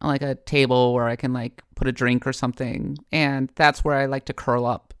a table where I can like put a drink or something, and that's where I like to curl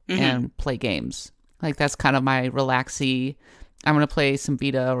up and play games. Like that's kind of my relaxy. I'm gonna play some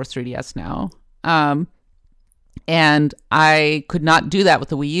Vita or 3DS now, and I could not do that with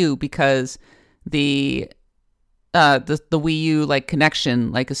the Wii U because the Wii U like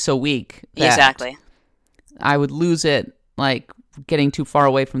connection like is so weak. Exactly. I would lose it like getting too far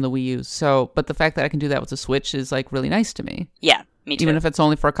away from the Wii U. So, but the fact that I can do that with the Switch is like really nice to me. Yeah. Me too. Even if it's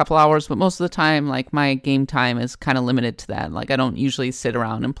only for a couple hours, but most of the time, like my game time is kind of limited to that. Like I don't usually sit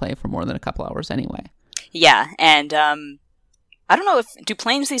around and play for more than a couple hours anyway. Yeah, and I don't know do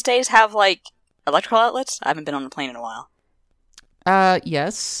planes these days have like electrical outlets? I haven't been on a plane in a while.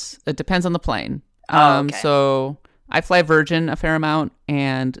 Yes, it depends on the plane. Okay. So I fly Virgin a fair amount,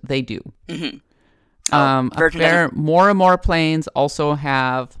 and they do. Mm-hmm. More and more planes also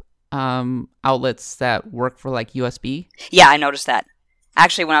have outlets that work for like USB. Yeah, I noticed that.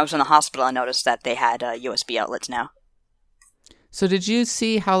 Actually, when I was in the hospital, I noticed that they had USB outlets now. So did you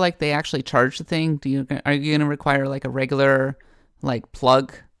see how like they actually charge the thing? Are you going to require like a regular like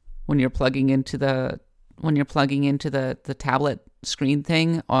plug when you're plugging into the tablet screen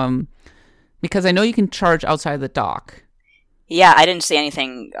thing? Because I know you can charge outside the dock. Yeah, I didn't see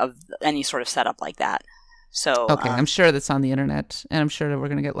anything of any sort of setup like that. So okay, I'm sure that's on the internet, and I'm sure that we're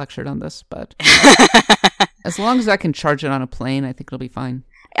going to get lectured on this, but as long as I can charge it on a plane, I think it'll be fine.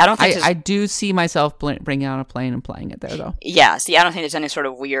 I don't think I do see myself bringing out a plane and playing it there, though. Yeah, see, I don't think there's any sort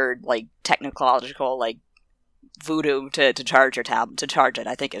of weird, like, technological, like, voodoo to charge your tab to charge it.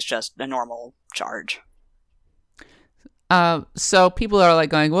 I think it's just a normal charge. So people are like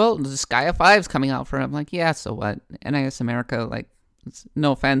going, well, Disgaea 5's coming out for it. I'm like, yeah, so what? And I guess America, like,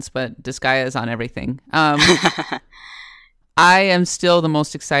 no offense, but Disgaea is on everything. I am still the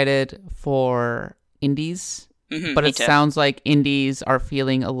most excited for indies, but it sounds like indies are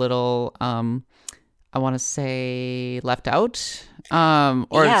feeling a little, I want to say, left out,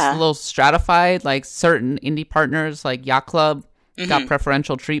 or it's a little stratified. Like certain indie partners, like Yacht Club, got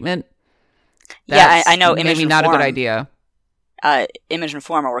preferential treatment. That's I know. Maybe not a good idea. Image and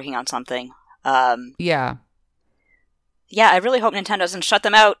Form are working on something. Yeah, I really hope Nintendo doesn't shut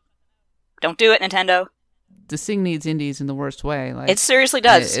them out. Don't do it, Nintendo. This thing needs indies in the worst way. Like, it seriously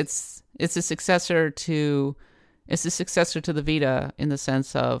does. It's a successor to the Vita in the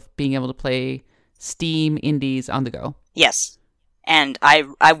sense of being able to play Steam indies on the go. Yes, and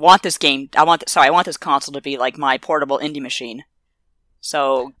I want this game. I want this console to be like my portable indie machine.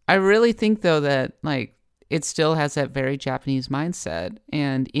 So I really think though that like it still has that very Japanese mindset,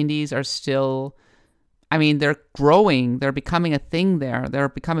 and indies are still. I mean, they're growing. They're becoming a thing there. They're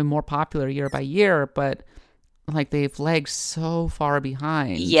becoming more popular year by year, but like they've lagged so far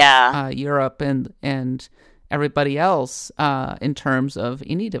behind. Europe and everybody else in terms of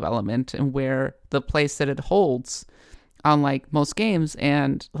indie development and where the place that it holds on like most games,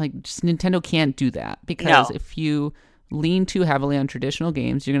 and like just Nintendo can't do that because if you lean too heavily on traditional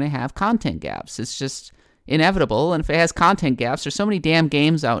games, you're going to have content gaps. It's just inevitable, and if it has content gaps, there's so many damn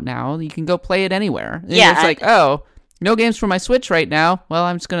games out now, you can go play it anywhere. And it's like, oh, no games for my Switch right now. Well,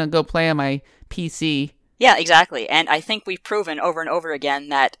 I'm just going to go play on my PC. Yeah, exactly. And I think we've proven over and over again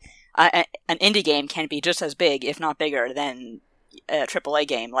that an indie game can be just as big, if not bigger, than a AAA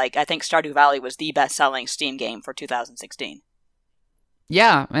game. Like, I think Stardew Valley was the best-selling Steam game for 2016.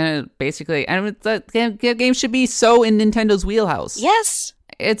 Yeah, and basically, and the game should be so in Nintendo's wheelhouse. Yes!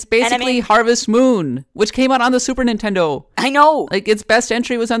 It's basically Harvest Moon, which came out on the Super Nintendo. I know! Like, its best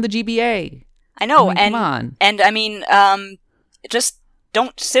entry was on the GBA. I know, come on. And, I mean, just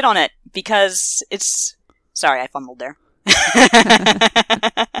don't sit on it, because it's... Sorry, I fumbled there.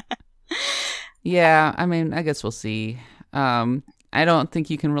 Yeah, I mean, I guess we'll see. I don't think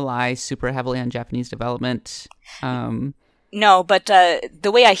you can rely super heavily on Japanese development. No, but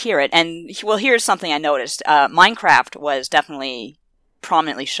the way I hear it, and well, here's something I noticed. Minecraft was definitely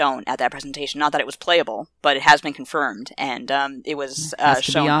prominently shown at that presentation. Not that it was playable, but it has been confirmed, and it was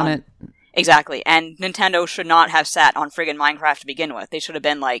shown on it. Exactly, and Nintendo should not have sat on friggin' Minecraft to begin with. They should have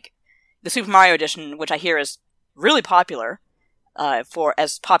been like the Super Mario Edition, which I hear is really popular, for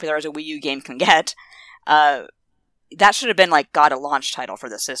as popular as a Wii U game can get. That should have been like a launch title for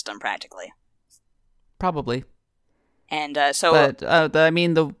the system, practically. Probably. And but I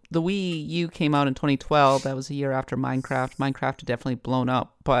mean, the Wii U came out in 2012. That was a year after Minecraft. Minecraft had definitely blown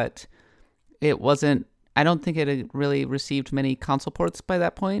up, but it wasn't. I don't think it had really received many console ports by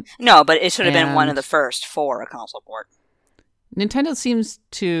that point. No, but it should have been one of the first for a console port. Nintendo seems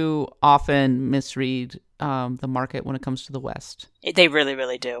to often misread the market when it comes to the West. They really,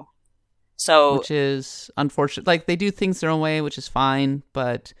 really do. So, which is unfortunate. Like, they do things their own way, which is fine,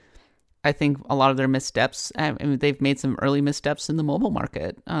 but I think a lot of their missteps, I mean, they've made some early missteps in the mobile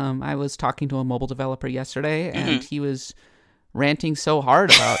market. I was talking to a mobile developer yesterday, and he was ranting so hard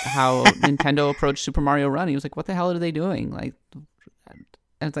about how Nintendo approached Super Mario Run. He was like, what the hell are they doing? Like, and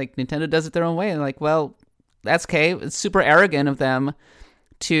it's like, Nintendo does it their own way. And like, well, that's okay. It's super arrogant of them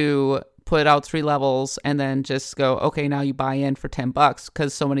to put out 3 levels and then just go, okay, now you buy in for $10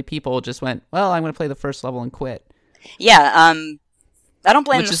 because so many people just went, well, I'm going to play the first level and quit. Yeah, I don't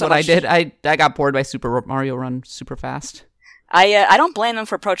blame them. Which is so what much. I did. I got bored by Super Mario Run super fast. I don't blame them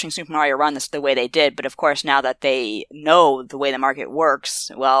for approaching Super Mario Run the way they did, but of course now that they know the way the market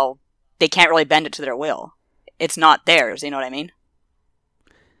works, well, they can't really bend it to their will. It's not theirs, you know what I mean?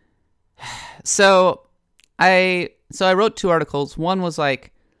 So I wrote 2 articles. One was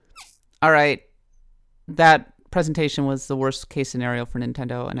like, all right, that presentation was the worst case scenario for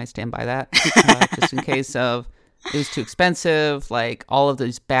Nintendo, and I stand by that. Just in case of it was too expensive, like all of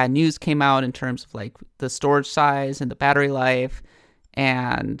these bad news came out in terms of like the storage size and the battery life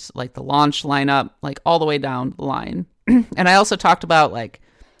and like the launch lineup, like all the way down the line. And I also talked about like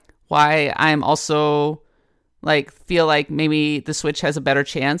why I'm also like feel like maybe the Switch has a better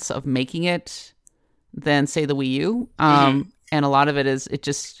chance of making it than say the Wii U. And a lot of it is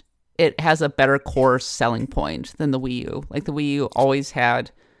it has a better core selling point than the Wii U. Like the Wii U always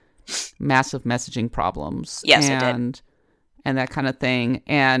had massive messaging problems. Yes, it did. And that kind of thing.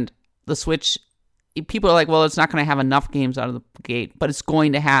 And the Switch, people are like, well, it's not going to have enough games out of the gate, but it's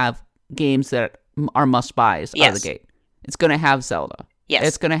going to have games that are must-buys out of the gate. It's going to have Zelda. Yes.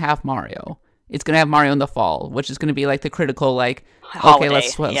 It's going to have Mario. It's going to have Mario in the fall, which is going to be like the critical, like, holiday. Okay,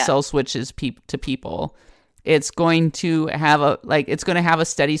 let's sell Switches to people. It's going to have a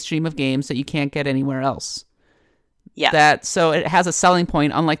steady stream of games that you can't get anywhere else. Yeah. So it has a selling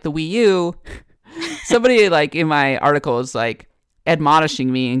point, unlike the Wii U. Somebody like in my article is like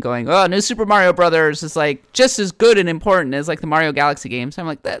admonishing me and going, "Oh, New Super Mario Brothers is like just as good and important as like the Mario Galaxy games." I'm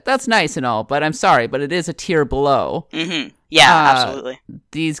like, that's nice and all, but I'm sorry, but it is a tier below. Mm-hmm. Yeah, absolutely.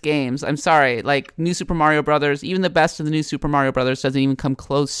 These games, I'm sorry, like New Super Mario Brothers, even the best of the New Super Mario Brothers doesn't even come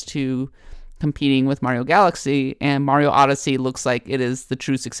close to competing with Mario Galaxy, and Mario Odyssey looks like it is the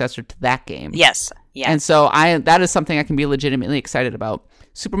true successor to that game. Yes. Yeah. And so that is something I can be legitimately excited about.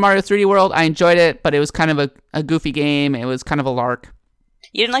 Super Mario 3D World, I enjoyed it, but it was kind of a goofy game. It was kind of a lark.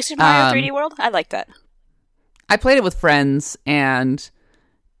 You didn't like Super Mario 3D World? I liked that. I played it with friends, and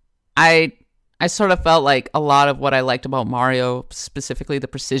I sort of felt like a lot of what I liked about Mario, specifically the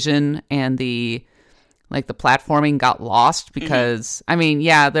precision and the platforming, got lost because I mean,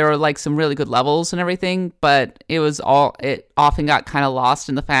 yeah, there were like some really good levels and everything, but it often got kind of lost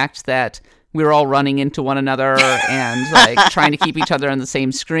in the fact that we were all running into one another and like trying to keep each other on the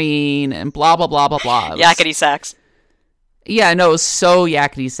same screen and blah blah blah blah blah. Yakety sacks. Yeah, no, it was so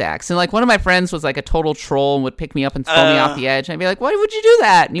yakety sacks. And like one of my friends was like a total troll and would pick me up and throw me off the edge. And I'd be like, "Why would you do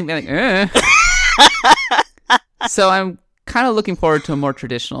that?" And you'd be like, So I'm kind of looking forward to a more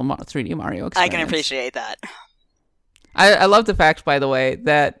traditional 3D Mario experience. I can appreciate that. I love the fact, by the way,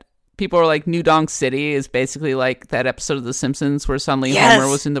 that people are like, New Donk City is basically like that episode of The Simpsons where suddenly Homer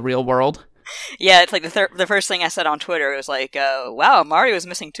was in the real world. Yeah, it's like the first thing I said on Twitter was like, wow, Mario is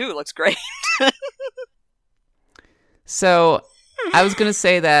missing too. Looks great. So I was going to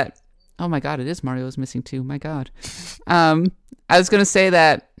say that, oh my God, it is Mario is missing too. My God. I was going to say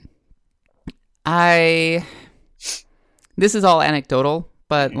that this is all anecdotal,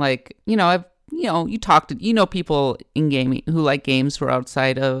 but like, you know people in gaming who like games who are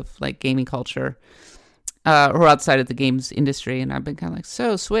outside of like gaming culture, who are outside of the games industry. And I've been kind of like,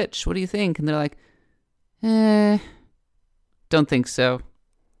 so Switch, what do you think? And they're like, don't think so,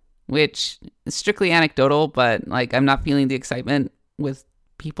 which is strictly anecdotal, but like, I'm not feeling the excitement with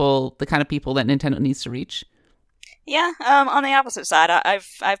people, the kind of people that Nintendo needs to reach. Yeah. On the opposite side,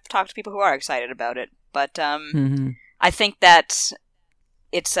 I've talked to people who are excited about it, but, I think that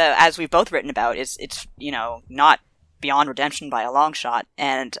it's as we've both written about, it's not beyond redemption by a long shot,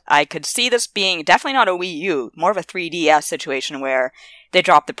 and I could see this being definitely not a Wii U, more of a 3DS situation where they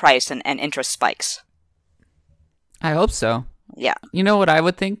drop the price and interest spikes. I hope so. Yeah. You know what I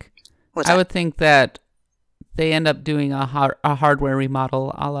would think? I would think that they end up doing a hardware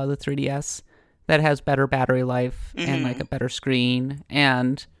remodel a la the 3DS that has better battery life and like a better screen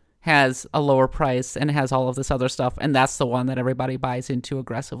and has a lower price and has all of this other stuff, and that's the one that everybody buys into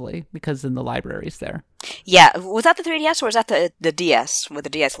aggressively because then the library's there. Yeah, was that the 3DS or was that the DS with the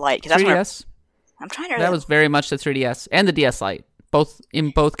DS Lite? 'Cause 3DS. I'm trying to. That was very much the 3DS and the DS Lite. In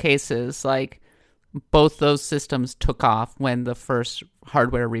both cases, like both those systems took off when the first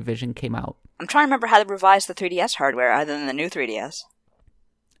hardware revision came out. I'm trying to remember how they revised the 3DS hardware other than the new 3DS.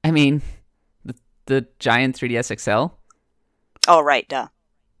 I mean, the giant 3DS XL. Oh right, duh.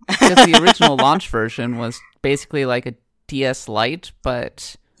 Because the original launch version was basically like a DS Lite,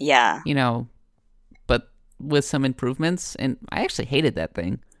 but but with some improvements. And I actually hated that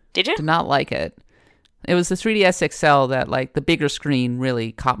thing. Did you? Did not like it. It was the 3DS XL that like the bigger screen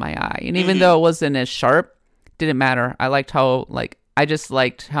really caught my eye. And even though it wasn't as sharp, didn't matter. I just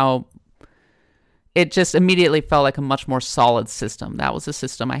liked how it just immediately felt like a much more solid system. That was a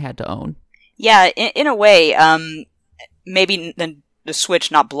system I had to own. Yeah, in a way, maybe the Switch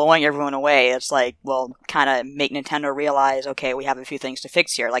not blowing everyone away, it's like, well, kind of make Nintendo realize, okay, we have a few things to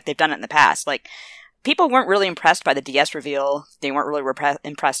fix here. Like, they've done it in the past. Like, people weren't really impressed by the DS reveal. They weren't really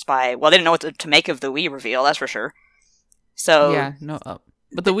impressed by, well, they didn't know what to make of the Wii reveal, that's for sure. So, yeah, no,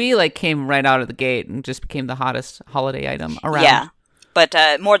 But the Wii like came right out of the gate and just became the hottest holiday item around. Yeah, but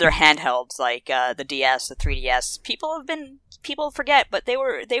more their handhelds like the DS, the 3DS. People forget, but they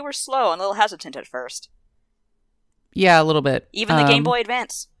were slow and a little hesitant at first. Yeah, a little bit. Even the Game Boy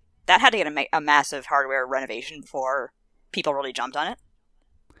Advance, that had to get a massive hardware renovation before people really jumped on it.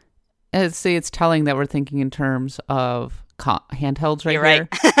 I'd say it's telling that we're thinking in terms of handhelds right You're here.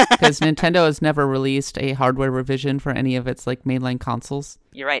 right. Because Nintendo has never released a hardware revision for any of its like mainline consoles.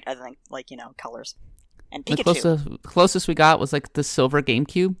 You're right. I think colors and The Pikachu. closest we got was like the silver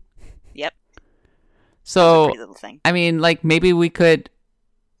GameCube. Yep. So, Pretty little thing. I mean, like maybe we could.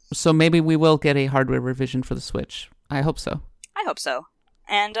 So maybe we will get a hardware revision for the Switch. I hope so. I hope so,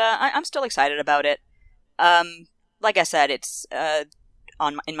 and I'm still excited about it. Like I said, it's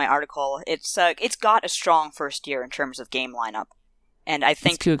in my article. It's got a strong first year in terms of game lineup, and I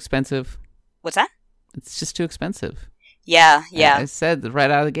think It's too expensive. what's that? It's just too expensive. Yeah. I said that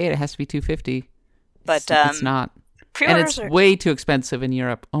right out of the gate it has to be $250. But it's not. And pre-orders it's way too expensive in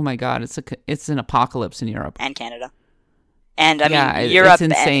Europe. Oh my god, it's an apocalypse in Europe. and Canada, and I Yeah, mean Europe. it's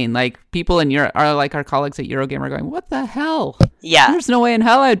insane. Like people in Europe are like our colleagues at Eurogamer going, "What the hell? Yeah, There's no way in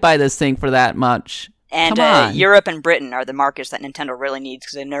hell I'd buy this thing for that much." and Come on. Europe and Britain are the markets that Nintendo really needs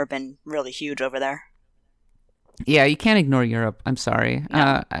because they've never been really huge over there. Yeah, you can't ignore Europe. I'm sorry.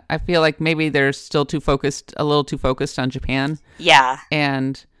 No. I feel like maybe they're still a little too focused on Japan. Yeah,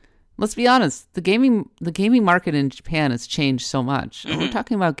 And let's be honest, the gaming market in Japan has changed so much. Mm-hmm. We're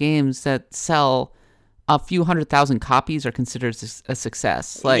talking about games that sell a few 100,000 copies are considered a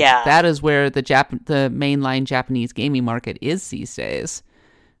success. Like Yeah. that is where the mainline Japanese gaming market is these days.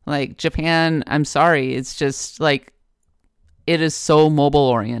 Like Japan, I'm sorry, it's just like it is so mobile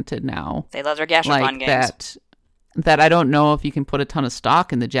oriented now. they love their Gashapon Like games. that I don't know if you can put a ton of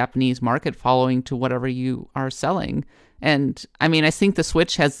stock in the Japanese market following to whatever you are selling. And I mean, I think the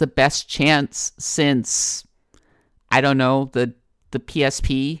Switch has the best chance since, I don't know, the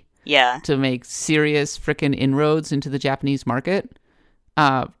PSP Yeah, to make serious freaking inroads into the Japanese market.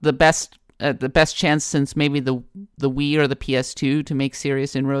 The best chance since maybe the Wii or the PS2 to make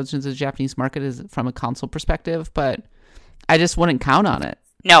serious inroads into the Japanese market is from a console perspective, but I just wouldn't count on it.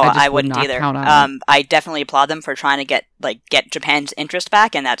 no, just I would wouldn't not either. count on it. I definitely applaud them for trying to get Japan's interest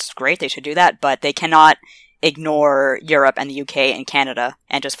back, and that's great. They should do that, but they cannot ignore Europe and the UK and Canada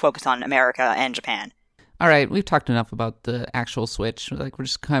and just focus on America and Japan. All right, we've talked enough about the actual Switch. Like we're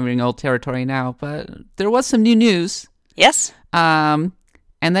just covering old territory now, but there was some new news. Yes, And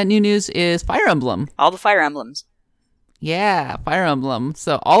that new news is Fire Emblem. all the Fire Emblems. Yeah, Fire Emblem.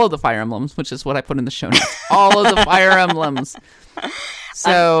 So all of the Fire Emblems, which is what I put in the show notes. All of the Fire Emblems.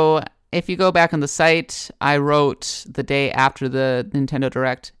 So if you go back on the site, I wrote the day after the Nintendo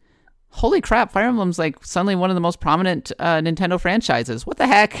Direct, holy crap, Fire Emblem's like suddenly one of the most prominent Nintendo franchises. What the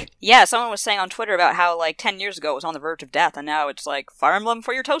heck? Yeah, someone was saying on Twitter about how 10 years ago it was on the verge of death, and now it's like Fire Emblem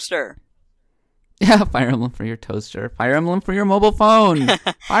for your toaster. Yeah, Fire Emblem for your toaster. Fire Emblem for your mobile phone.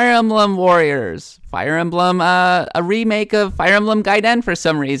 Fire Emblem Warriors. Fire Emblem, a remake of Fire Emblem Gaiden for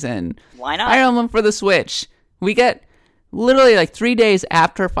some reason. Why not? Fire Emblem for the Switch. We get literally 3 days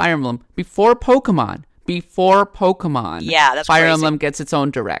after Fire Emblem, before Pokemon. Yeah, that's Fire crazy. Emblem gets its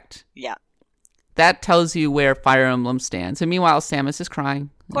own direct. Yeah, That tells you where Fire Emblem stands. And meanwhile, Samus is crying.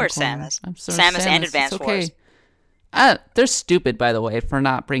 Poor in the corner. Samus. I'm sorry, Samus and it's Advance Wars. They're stupid, by the way, for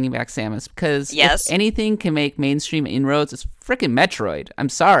not bringing back Samus. Because Yes. if anything can make mainstream inroads, it's freaking Metroid. I'm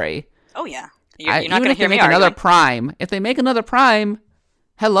sorry. Oh yeah, you're not Even going to if they hear me make another arguing. Prime. If they make another Prime,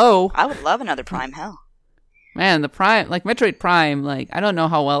 hello. I would love another Prime. Hell, Man, the Prime, Metroid Prime, I don't know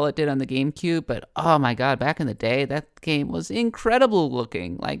how well it did on the GameCube, but oh my god, back in the day, that game was incredible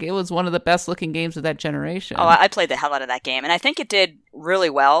looking. It was one of the best looking games of that generation. oh, I played the hell out of that game, and I think it did really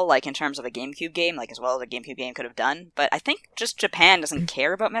well, in terms of a GameCube game, as well as a GameCube game could have done. But I think just Japan doesn't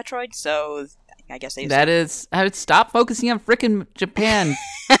care about Metroid, so I guess they. I would stop focusing on frickin' Japan.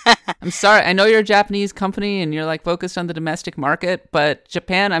 I'm sorry. I know you're a Japanese company and you're focused on the domestic market, but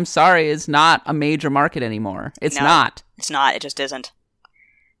Japan, I'm sorry, is not a major market anymore. It's No. not. It's not. It just isn't.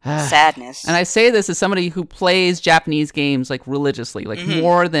 Sadness. And I say this as somebody who plays Japanese games religiously,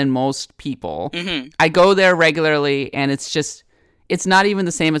 more than most people. Mm-hmm. I go there regularly, and it's not even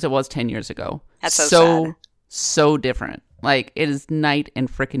the same as it was 10 years ago. That's so sad. So different. It is night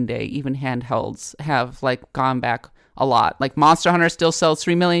and frickin' day. Even handhelds have gone back a lot. Monster Hunter still sells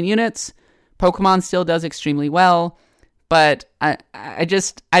 3 million units. Pokemon still does extremely well. But I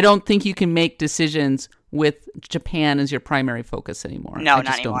don't think you can make decisions with Japan as your primary focus anymore. No, I not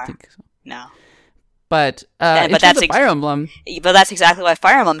just anymore. don't think so. No. But But in terms that's of Fire Emblem, But that's exactly why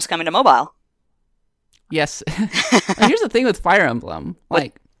Fire Emblem's coming to mobile. Yes. And here's the thing with Fire Emblem.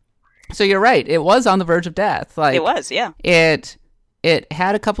 Like, so you're right. It was on the verge of death. Like, It was, yeah. It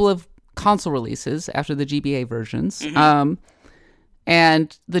had a couple of console releases after the GBA versions.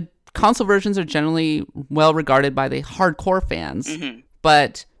 And the console versions are generally well regarded by the hardcore fans,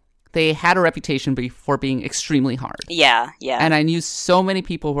 but they had a reputation for being extremely hard. Yeah, yeah. And I knew so many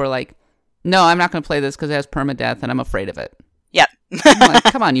people who were like, no, I'm not going to play this because it has permadeath and I'm afraid of it. Yep. I'm like,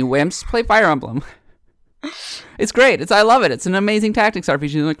 come on, you wimps, play Fire Emblem. It's great. I love it. It's an amazing tactics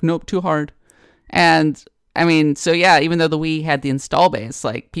RPG. They're like, nope, too hard. And I mean, so yeah, even though the Wii had the install base,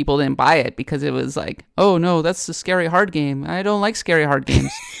 like, people didn't buy it because it was like, oh no, that's a scary hard game. I don't like scary hard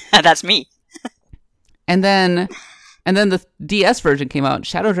games. That's me. And then the DS version came out.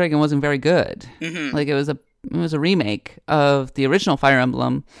 Shadow Dragon wasn't very good. Like, it was a remake of the original Fire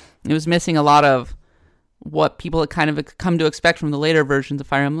Emblem. It was missing a lot of what people had kind of come to expect from the later versions of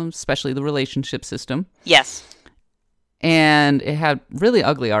Fire Emblem, especially the relationship system. Yes. And it had really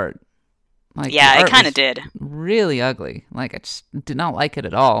ugly art. Like, yeah, it kind of did. Really ugly. Like, I just did not like it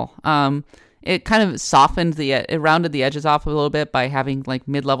at all. It kind of softened it rounded the edges off a little bit by having like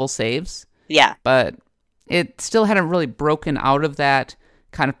mid-level saves. Yeah. But it still hadn't really broken out of that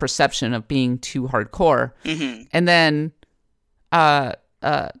kind of perception of being too hardcore. And then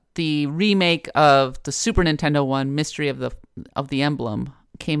the remake of the Super Nintendo one, Mystery of the Emblem,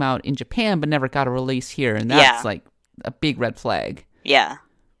 came out in Japan but never got a release here, and that's like a big red flag. Yeah.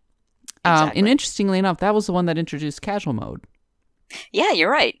 Exactly. And interestingly enough, that was the one that introduced casual mode. Yeah, you're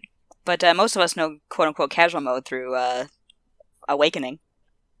right. But most of us know quote-unquote casual mode through Awakening.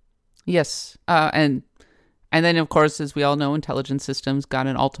 Yes. And then, of course, as we all know, Intelligent Systems got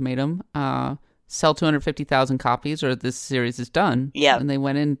an ultimatum. Sell 250,000 copies or this series is done. Yeah. And they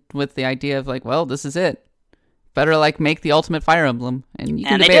went in with the idea of like, well, this is it. Better like make the ultimate Fire Emblem. And you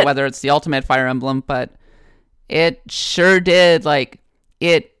can debate whether it's the ultimate Fire Emblem, but it sure did. Like,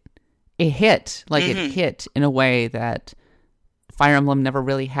 it hit. Like, it hit in a way that Fire Emblem never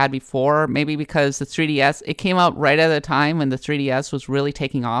really had before. Maybe because the 3DS, it came out right at a time when the 3DS was really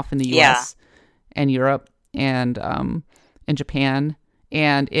taking off in the US and Europe and in Japan.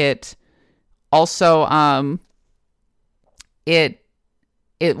 And it also, it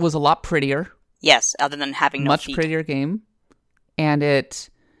was a lot prettier. Yes, other than having no much feet. Prettier game. And it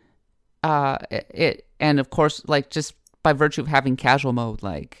and of course, like, just by virtue of having casual mode,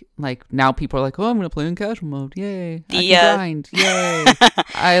 like now people are like, oh, I'm going to play in casual mode. Yay. I can grind. Yay.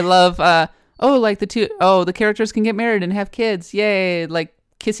 I love, the characters can get married and have kids. Yay. Like,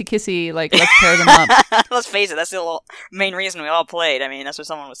 kissy, like, let's pair them up. Let's face it, that's the main reason we all played. I mean, that's what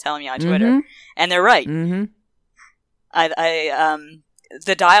someone was telling me on Twitter. And they're right.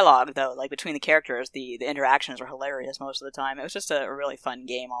 The dialogue, though, like, between the characters, the interactions were hilarious most of the time. It was just a really fun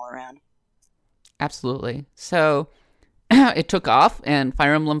game all around. Absolutely. So it took off, and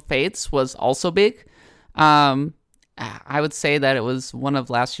Fire Emblem Fates was also big. I would say that it was one of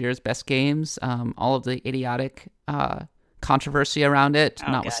last year's best games. All of the idiotic controversy around it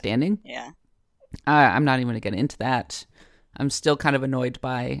notwithstanding. God. Yeah. I'm not even going to get into that. I'm still kind of annoyed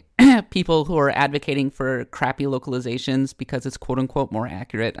by people who are advocating for crappy localizations because it's quote-unquote more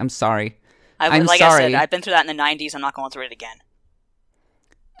accurate. I'm sorry. I said, I've been through that in the 90s. I'm not going through it again.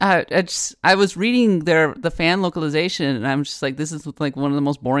 I was reading the fan localization, and I'm just like, this is like one of the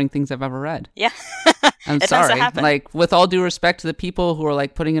most boring things I've ever read. Yeah. I'm sorry. Like, with all due respect to the people who are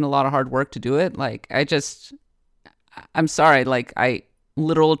like putting in a lot of hard work to do it, like, I'm sorry. Like,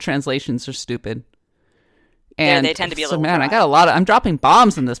 literal translations are stupid. And they tend to be a little dry. I'm dropping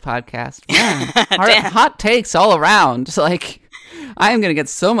bombs in this podcast. Man, hot takes all around. It's like, I am going to get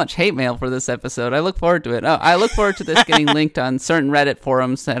so much hate mail for this episode. I look forward to it. Oh, I look forward to this getting linked on certain Reddit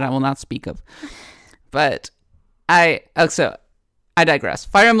forums that I will not speak of. But I digress.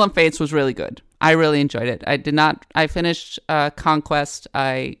 Fire Emblem Fates was really good. I really enjoyed it. I finished Conquest.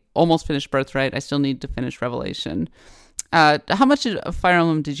 I almost finished Birthright. I still need to finish Revelation. How much of Fire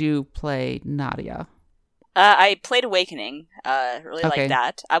Emblem did you play, Nadia? I played Awakening. Really liked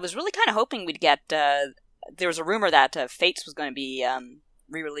that. I was really kind of hoping we'd get... there was a rumor that Fates was going to be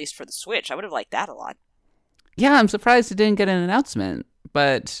re-released for the Switch. I would have liked that a lot. Yeah, I'm surprised it didn't get an announcement.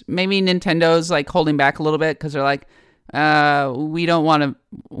 But maybe Nintendo's like holding back a little bit because they're like, we don't want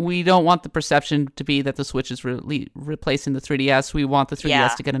the perception to be that the Switch is replacing the 3DS. We want the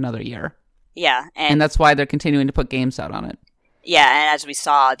 3DS to get another year. Yeah, and that's why they're continuing to put games out on it. Yeah, and as we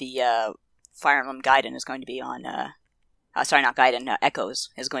saw, the Fire Emblem Gaiden is going to be on. Sorry, not Gaiden. Echoes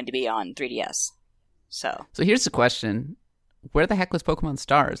is going to be on 3DS. So here's the question: where the heck was Pokemon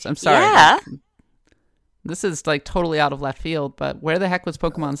Stars? I'm sorry. Yeah. This is like totally out of left field, but where the heck was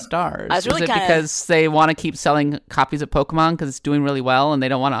Pokemon Stars? I was really is it kinda- because they want to keep selling copies of Pokemon because it's doing really well and they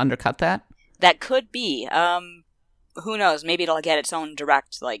don't want to undercut that? That could be. Who knows? Maybe it'll get its own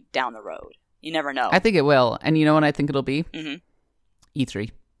direct, like, down the road. You never know. I think it will. And you know what I think it'll be? Mhm.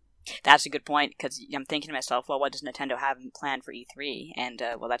 E3. That's a good point, because I'm thinking to myself, well, what does Nintendo have planned for E3? And,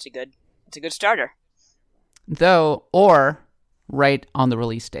 well, that's a good starter. Though, or right on the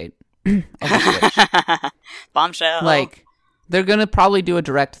release date of the Switch. Bombshell. Like, they're going to probably do a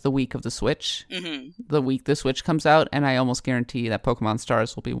direct the week of the Switch. Mm-hmm. The week the Switch comes out, and I almost guarantee that Pokemon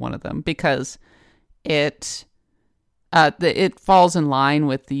Stars will be one of them because it falls in line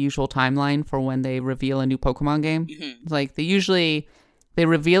with the usual timeline for when they reveal a new Pokemon game. Mm-hmm. Like they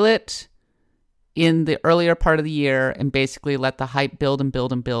reveal it in the earlier part of the year and basically let the hype build and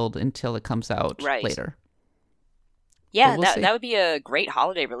build and build until it comes out Right. later. Yeah, But we'll see. that would be a great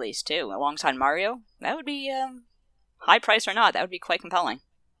holiday release, too, alongside Mario. That would be, high price or not, that would be quite compelling.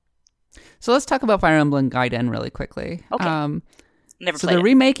 So let's talk about Fire Emblem Gaiden really quickly. Okay. Never So played they're it.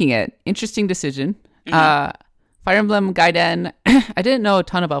 remaking it. Interesting decision. Mhm. Fire Emblem Gaiden. I didn't know a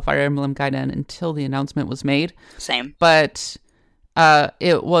ton about Fire Emblem Gaiden until the announcement was made, Same. but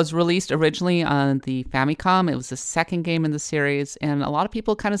it was released originally on the Famicom. It was the second game in the series, and a lot of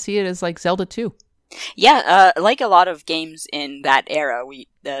people kind of see it as like Zelda 2. Yeah, like a lot of games in that era,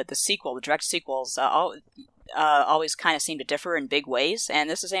 the direct sequels, always kind of seem to differ in big ways, and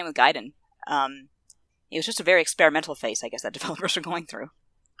this is the same with Gaiden. It was just a very experimental phase, I guess, that developers are going through.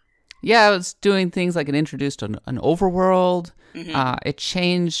 Yeah, it was doing things like it introduced an overworld. Mhm. It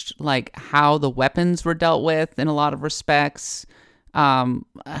changed like how the weapons were dealt with in a lot of respects.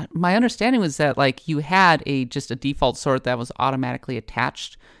 My understanding was that like you had just a default sword that was automatically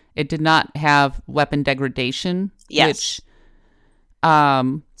attached. It did not have weapon degradation. Yes. Which,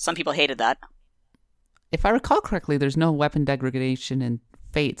 Some people hated that. if I recall correctly, there's no weapon degradation in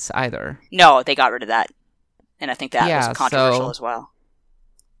Fates either. No, they got rid of that, and I think that Yeah, was controversial so- as well.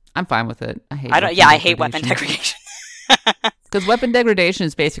 I'm fine with it. I hate. I hate weapon degradation. Because weapon degradation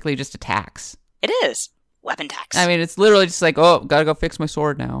is basically just attacks. It is weapon tax. I mean, it's literally just like, oh, gotta go fix my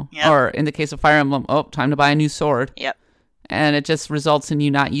sword now. Yep. Or in the case of Fire Emblem, oh, time to buy a new sword. Yep. And it just results in you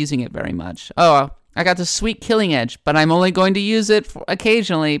not using it very much. Oh, I got this sweet killing edge, but I'm only going to use it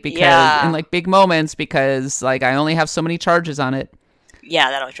occasionally because Yeah. in like big moments because like I only have so many charges on it. Yeah,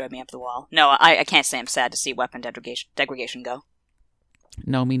 that always drove me up the wall. No, I can't say I'm sad to see weapon degradation go.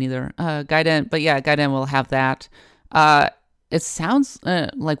 No, me neither. Gaiden, but yeah, Gaiden will have that. It sounds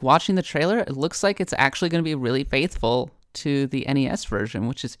like watching the trailer, it looks like it's actually going to be really faithful to the NES version,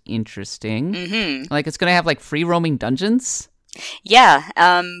 which is interesting. Mm-hmm. Like it's going to have like free roaming dungeons. Yeah,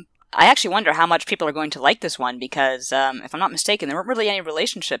 I actually wonder how much people are going to like this one because, if I'm not mistaken, there weren't really any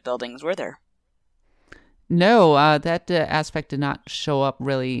relationship buildings, were there? No, that aspect did not show up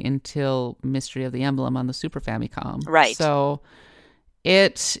really until Mystery of the Emblem on the Super Famicom. Right. So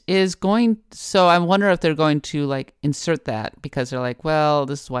it is going. So I wonder if they're going to like insert that because they're like, well,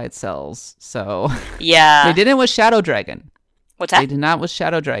 this is why it sells. So Yeah. they didn't with Shadow Dragon. What's They that? did not with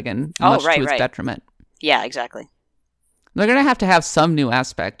Shadow Dragon, Oh, much right, to its right. detriment. Yeah, exactly. They're gonna have to have some new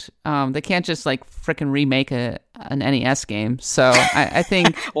aspect. They can't just like freaking remake an NES game. So I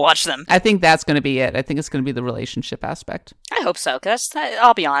think Watch them. I think that's gonna be it. I think it's gonna be the relationship aspect. I hope so, because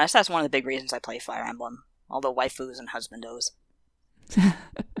I'll be honest, that's one of the big reasons I play Fire Emblem. All the waifus and husbandos.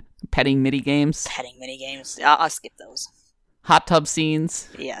 Petting mini games, Petting minigames. I'll skip those. hot tub scenes.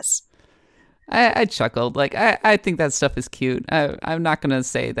 Yes. I chuckled. Like I think that stuff is cute. I'm not gonna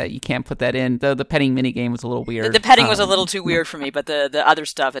say that you can't put that in. Though the petting mini game was a little weird. The petting was a little too weird for me, but the other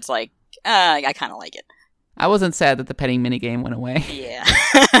stuff, it's like, I kind of like it. I wasn't sad that the petting mini game went away. Yeah.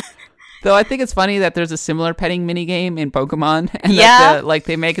 Though I think it's funny that there's a similar petting mini game in Pokemon, and Yeah. that like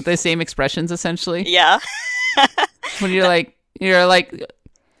they make it the same expressions essentially. Yeah. When you're like,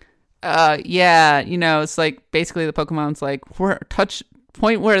 yeah, you know, it's like basically the Pokemon's like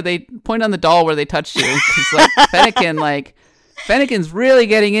point on the doll where they touched you, because like Fennekin's really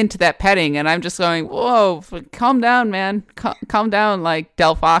getting into that petting, and I'm just going, whoa, calm down, man, calm down, like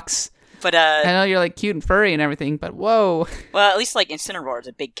Delphox. But, I know you're like cute and furry and everything, but whoa. well, at least like Incineroar is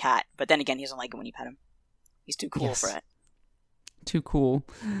a big cat, but then again, he doesn't like it when you pet him. He's too cool Yes. for it. Too cool.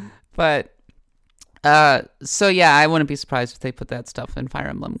 But so yeah, I wouldn't be surprised if they put that stuff in Fire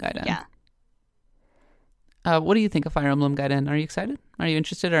Emblem Gaiden. Yeah. What do you think of Fire Emblem Gaiden? Are you excited? Are you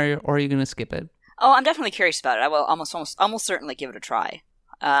interested, or are you going to skip it? Oh, I'm definitely curious about it. I will almost certainly give it a try.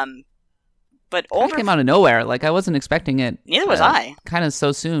 But It older, came out of nowhere. Like I wasn't expecting it. neither was I. Kind of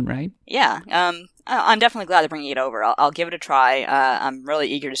so soon, right? Yeah. I'm definitely glad they're bringing it over. I'll give it a try. I'm really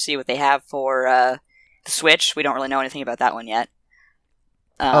eager to see what they have for The Switch, we don't really know anything about that one yet.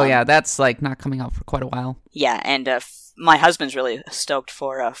 Oh yeah, that's like not coming out for quite a while. Yeah, and my husband's really stoked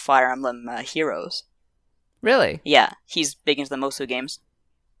for Fire Emblem Heroes. Really? Yeah, he's big into the Mosu games.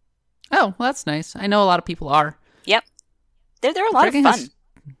 Oh, well, that's nice. I know a lot of people are. Yep. They're a lot of fun.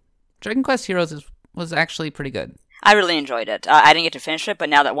 Dragon Quest Heroes was actually pretty good. I really enjoyed it. I didn't get to finish it, but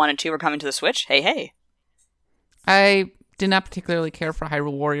now that 1 and 2 are coming to the Switch, hey. I did not particularly care for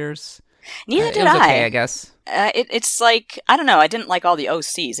Hyrule Warriors. Neither did it was I. okay, I guess. It's like, I don't know, I didn't like all the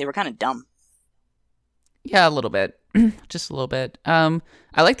OCs. They were kind of dumb. Yeah, a little bit. Just a little bit. I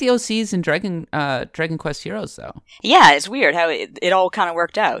like the OCs in Dragon Quest Heroes, though. Yeah, it's weird how it all kind of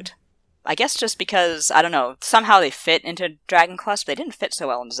worked out. I guess just because, I don't know, somehow they fit into Dragon Quest, but they didn't fit so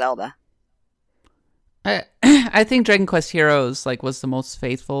well in Zelda. I think Dragon Quest Heroes was the most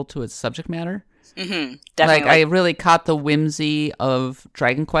faithful to its subject matter. Mm-hmm. Definitely. I really caught the whimsy of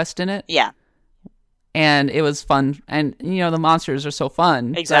Dragon Quest in it. Yeah. And it was fun. And, the monsters are so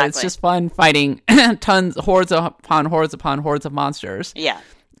fun. Exactly. It's just fun fighting hordes upon hordes upon hordes of monsters. Yeah.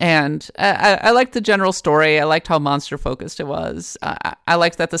 And I liked the general story. I liked how monster-focused it was. I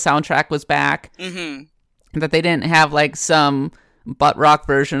liked that the soundtrack was back. Mm-hmm. That they didn't have, some butt rock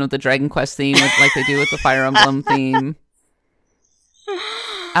version of the Dragon Quest theme like they do with the Fire Emblem theme.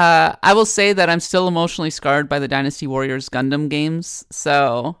 I will say that I'm still emotionally scarred by the Dynasty Warriors Gundam games.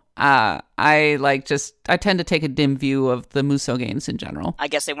 So I tend to take a dim view of the Musou games in general. I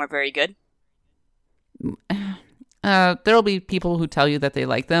guess they weren't very good. There'll be people who tell you that they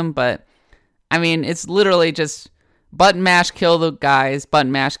like them, but I mean, it's literally just button mash, kill the guys,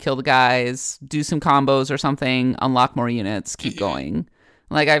 button mash, kill the guys, do some combos or something, unlock more units, keep going.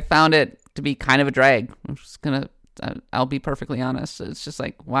 I found it to be kind of a drag. I'll be perfectly honest. It's just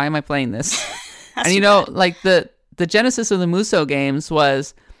why am I playing this? And the genesis of the Musou games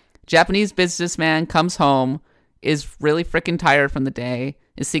was Japanese businessman comes home, is really freaking tired from the day,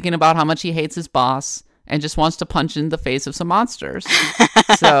 is thinking about how much he hates his boss, and just wants to punch in the face of some monsters.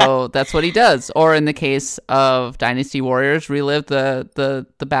 So that's what he does. Or in the case of Dynasty Warriors, relive the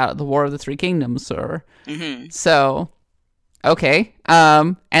battle, the War of the Three Kingdoms. So, okay.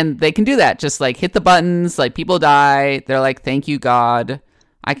 And they can do that. Just hit the buttons, people die. They're like, thank you, God.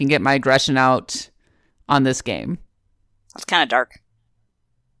 I can get my aggression out on this game. That's kind of dark.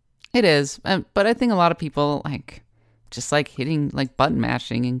 It is. But I think a lot of people just hitting, button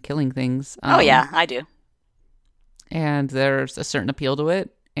mashing and killing things. Oh, yeah, I do. And there's a certain appeal to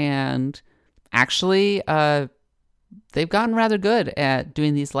it. And actually, they've gotten rather good at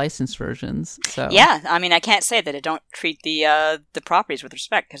doing these licensed versions. So yeah, I mean, I can't say that it don't treat the properties with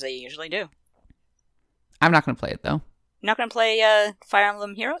respect, because they usually do. I'm not going to play it, though. You're not going to play Fire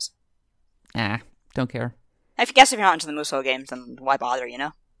Emblem Heroes? Don't care. I guess if you're not into the Musou games, then why bother,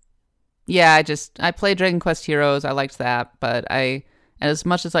 Yeah, I played Dragon Quest Heroes. I liked that, but as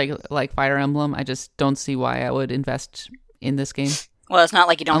much as I like Fire Emblem, I just don't see why I would invest in this game. Well, it's not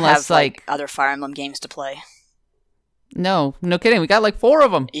like you don't Unless, have other Fire Emblem games to play. No kidding. We got 4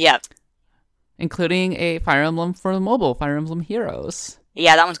 of them. Yeah. Including a Fire Emblem for the mobile, Fire Emblem Heroes.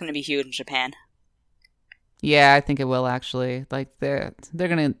 Yeah, that one's going to be huge in Japan. Yeah, I think it will actually. They're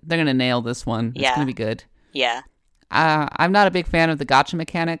gonna nail this one. Yeah. It's gonna be good. Yeah. I'm not a big fan of the gacha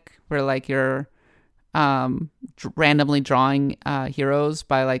mechanic where you're randomly drawing heroes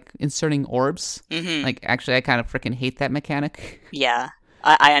by inserting orbs. Mm-hmm. Actually, I kind of freaking hate that mechanic. Yeah,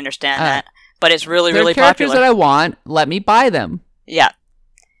 I understand that, but it's really really characters popular. That I want, let me buy them. Yeah.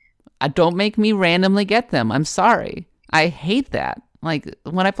 Don't make me randomly get them. I'm sorry. I hate that.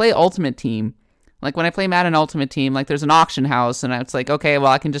 When I play Ultimate Team. When I play Madden Ultimate Team, there's an auction house, and it's okay,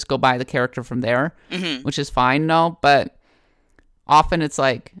 well, I can just go buy the character from there, which is fine, no, but often it's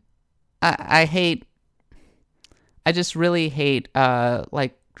I just really hate,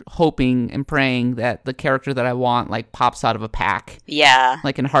 hoping and praying that the character that I want, pops out of a pack. Yeah.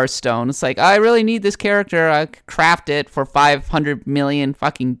 In Hearthstone. It's I really need this character, I could craft it for 500 million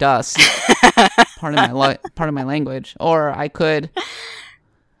fucking dust. Part of my language. Or I could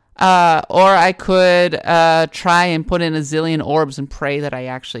try and put in a zillion orbs and pray that I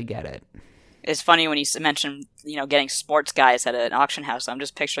actually get it. It's funny when you mention, getting sports guys at an auction house. I'm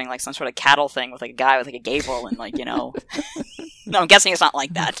just picturing some sort of cattle thing with a guy with a gable and No, I'm guessing it's not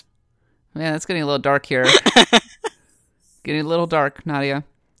like that. Man, it's getting a little dark here. Getting a little dark, Nadia.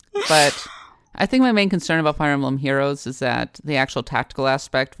 But I think my main concern about Fire Emblem Heroes is that the actual tactical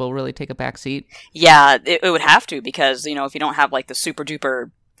aspect will really take a backseat. Yeah, it would have to, because, if you don't have the super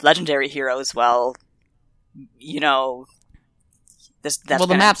duper legendary heroes, well, the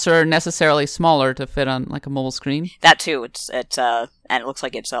maps are necessarily smaller to fit on a mobile screen. That too. It's and it looks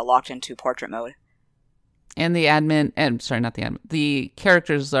like it's locked into portrait mode. And the admin, and sorry, not the admin. The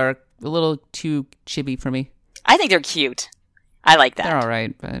characters are a little too chibi for me. I think they're cute. I like that. They're all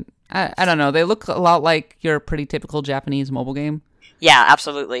right, but I don't know. They look a lot like your pretty typical Japanese mobile game. Yeah,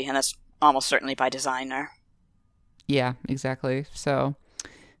 absolutely. And that's almost certainly by design there. Yeah, exactly. So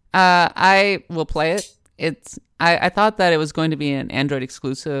I will play it. I thought that it was going to be an Android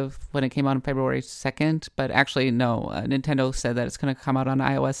exclusive when it came out on February 2nd, but actually, no. Nintendo said that it's going to come out on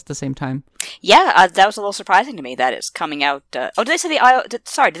iOS at the same time. Yeah, that was a little surprising to me that it's coming out. Did they say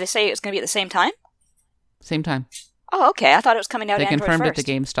did they say it's going to be at the same time? Same time. Oh, okay. I thought it was coming out They Android confirmed first. at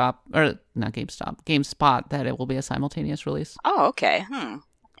the GameSpot, that it will be a simultaneous release. Oh, okay.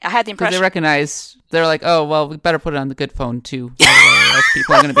 I had the Because impression... they're like, oh, well, we better put it on the good phone, too. By the way, or else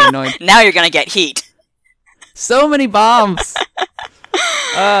people are going to be annoyed. Now you're going to get heat. So many bombs.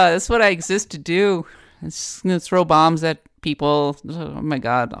 That's what I exist to do. I'm just going to throw bombs at people. Oh, my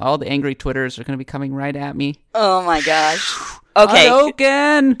God. All the angry Twitters are going to be coming right at me. Oh, my gosh. Okay.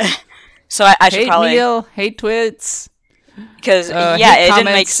 Hadouken! So I should hate probably... meal, hate twits. Because, it hate didn't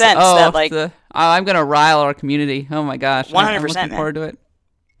make comments. sense that, like... I'm going to rile our community. Oh, my gosh. 100%, I'm looking man. forward to it.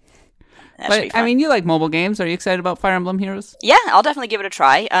 That should be But, fun. I mean, you like mobile games. Are you excited about Fire Emblem Heroes? Yeah, I'll definitely give it a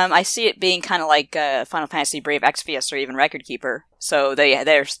try. I see it being kind of like Final Fantasy Brave Exvius or even Record Keeper. So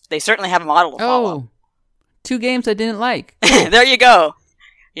they certainly have a model to follow. Oh, 2 games I didn't like. There you go.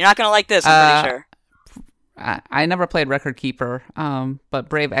 You're not going to like this, I'm pretty sure. I never played Record Keeper, but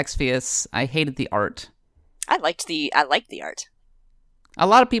Brave Exvius, I hated the art. I liked the art. A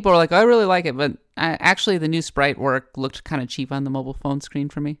lot of people are like, I really like it, but actually the new sprite work looked kind of cheap on the mobile phone screen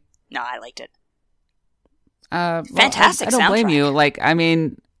for me. No, I liked it. Fantastic I don't blame soundtrack. you. Like, I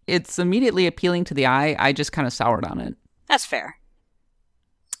mean, it's immediately appealing to the eye. I just kind of soured on it. That's fair.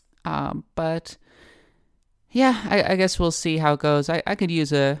 But yeah, I guess we'll see how it goes. I could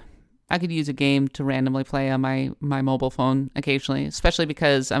use a game to randomly play on my mobile phone occasionally, especially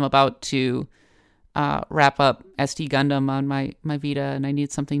because I'm about to wrap up SD Gundam on my Vita, and I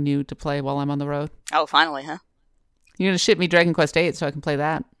need something new to play while I'm on the road. Oh, finally, huh? You're gonna ship me Dragon Quest VIII so I can play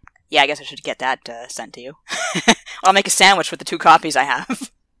that. Yeah, I guess I should get that sent to you. I'll make a sandwich with the 2 copies I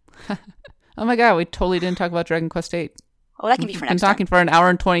have. Oh my god, we totally didn't talk about Dragon Quest VIII. Oh, that can be for We've been next talking time. for an hour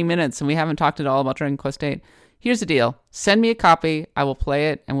and 20 minutes, and we haven't talked at all about Dragon Quest VIII. Here's the deal. Send me a copy. I will play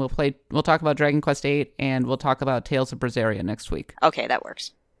it, and we'll talk about Dragon Quest VIII, and we'll talk about Tales of Berseria next week. Okay, that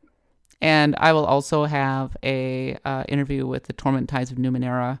works. And I will also have a interview with the Torment Tides of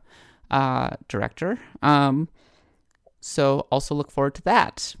Numenera director. So also look forward to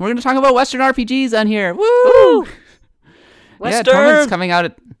that. We're going to talk about Western RPGs on here. Woo! Western! Yeah, Torment's coming out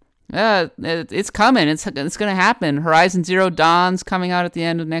at... it's coming. It's going to happen. Horizon Zero Dawn's coming out at the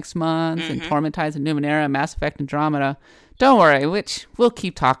end of next month, and Torment Tides of Numenera, Mass Effect Andromeda. Don't worry, which we'll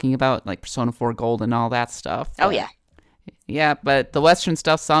keep talking about, like Persona 4 Gold and all that stuff. Oh, yeah. Yeah, but the Western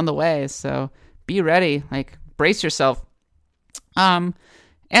stuff's on the way, so be ready. Like, brace yourself.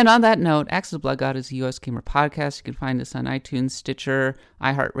 And on that note, Axis of Blood God is a US Gamer podcast. You can find us on iTunes, Stitcher,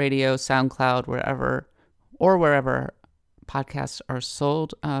 iHeartRadio, SoundCloud, wherever podcasts are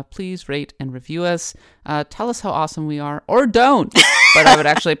sold. Please rate and review us. Tell us how awesome we are, or don't. But I would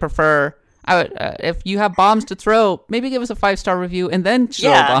actually prefer... if you have bombs to throw, maybe give us a 5-star review and then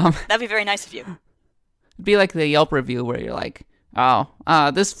throw a bomb. That'd be very nice of you. It'd be like the Yelp review where you're like,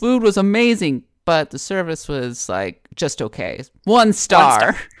 this food was amazing, but the service was like just okay. 1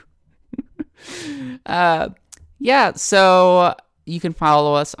 star. Yeah, so you can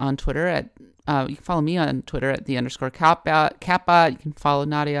follow us on Twitter you can follow me on Twitter at _Kappa. You can follow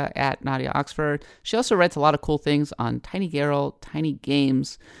Nadia at Nadia Oxford. She also writes a lot of cool things on Tiny Garrel, Tiny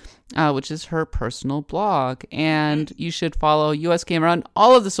Games, which is her personal blog. And you should follow US Gamer on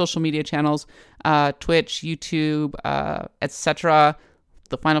all of the social media channels, Twitch, YouTube, etc.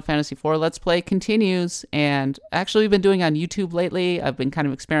 The Final Fantasy IV Let's Play continues. And actually, we've been doing on YouTube lately. I've been kind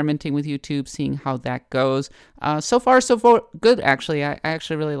of experimenting with YouTube, seeing how that goes. So far, so good, actually. I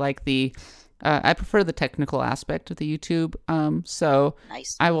actually really like I prefer the technical aspect of the YouTube. So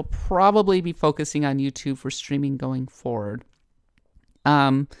Nice. I will probably be focusing on YouTube for streaming going forward.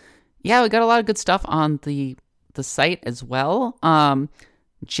 Yeah, we got a lot of good stuff on the site as well.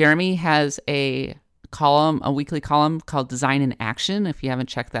 Jeremy has a weekly column called Design in Action, if you haven't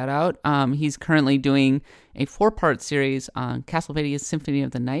checked that out. He's currently doing a 4-part series on Castlevania Symphony of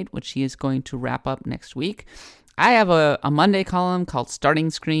the Night, which he is going to wrap up next week. I have a Monday column called Starting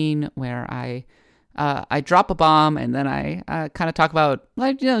Screen, where I drop a bomb and then I kind of talk about,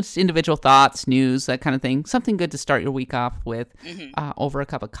 like, just individual thoughts, news, that kind of thing. Something good to start your week off with over a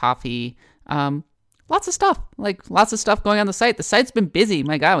cup of coffee. Lots of stuff going on the site. The site's been busy.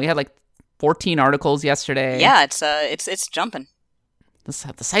 My God, we had like 14 articles yesterday. Yeah, it's jumping. The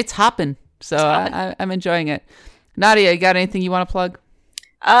site's hopping. So I'm enjoying it. Nadia, you got anything you want to plug?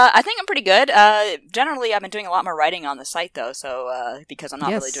 I think I'm pretty good. Generally, I've been doing a lot more writing on the site, though, so because I'm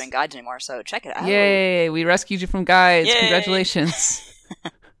not really doing guides anymore, so check it out. Yay! We rescued you from guides. Yay. Congratulations.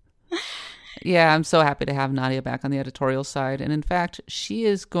 Yeah, I'm so happy to have Nadia back on the editorial side. And in fact, she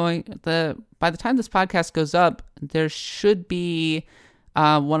is by the time this podcast goes up, there should be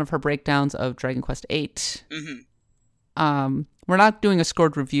one of her breakdowns of Dragon Quest VIII. Mm-hmm. We're not doing a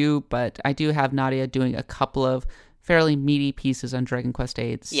scored review, but I do have Nadia doing a couple of fairly meaty pieces on Dragon Quest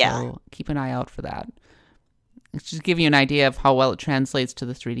VIII, so keep an eye out for that. It's just give you an idea of how well it translates to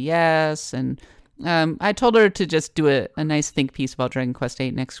the 3DS, and I told her to just do a nice think piece about Dragon Quest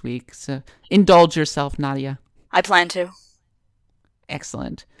VIII next week, so indulge yourself, Nadia. I plan to.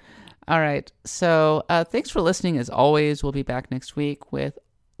 Excellent. All right, so thanks for listening. As always, we'll be back next week with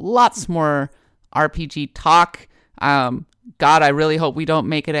lots more RPG talk. God, I really hope we don't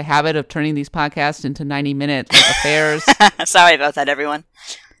make it a habit of turning these podcasts into 90-minute affairs. Sorry about that, everyone.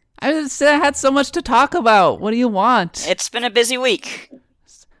 I just had so much to talk about. What do you want? It's been a busy week.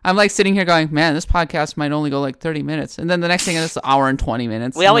 I'm like sitting here going, man, this podcast might only go like 30 minutes. And then the next thing is an hour and 20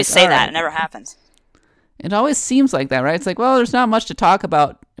 minutes. We always say that. Right. It never happens. It always seems like that, right? It's like, well, there's not much to talk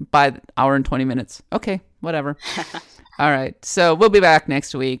about by the hour and 20 minutes. Okay, whatever. All right. So we'll be back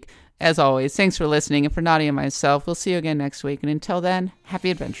next week. As always, thanks for listening. And for Nadia and myself, we'll see you again next week. And until then,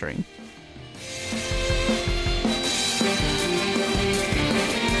 happy adventuring.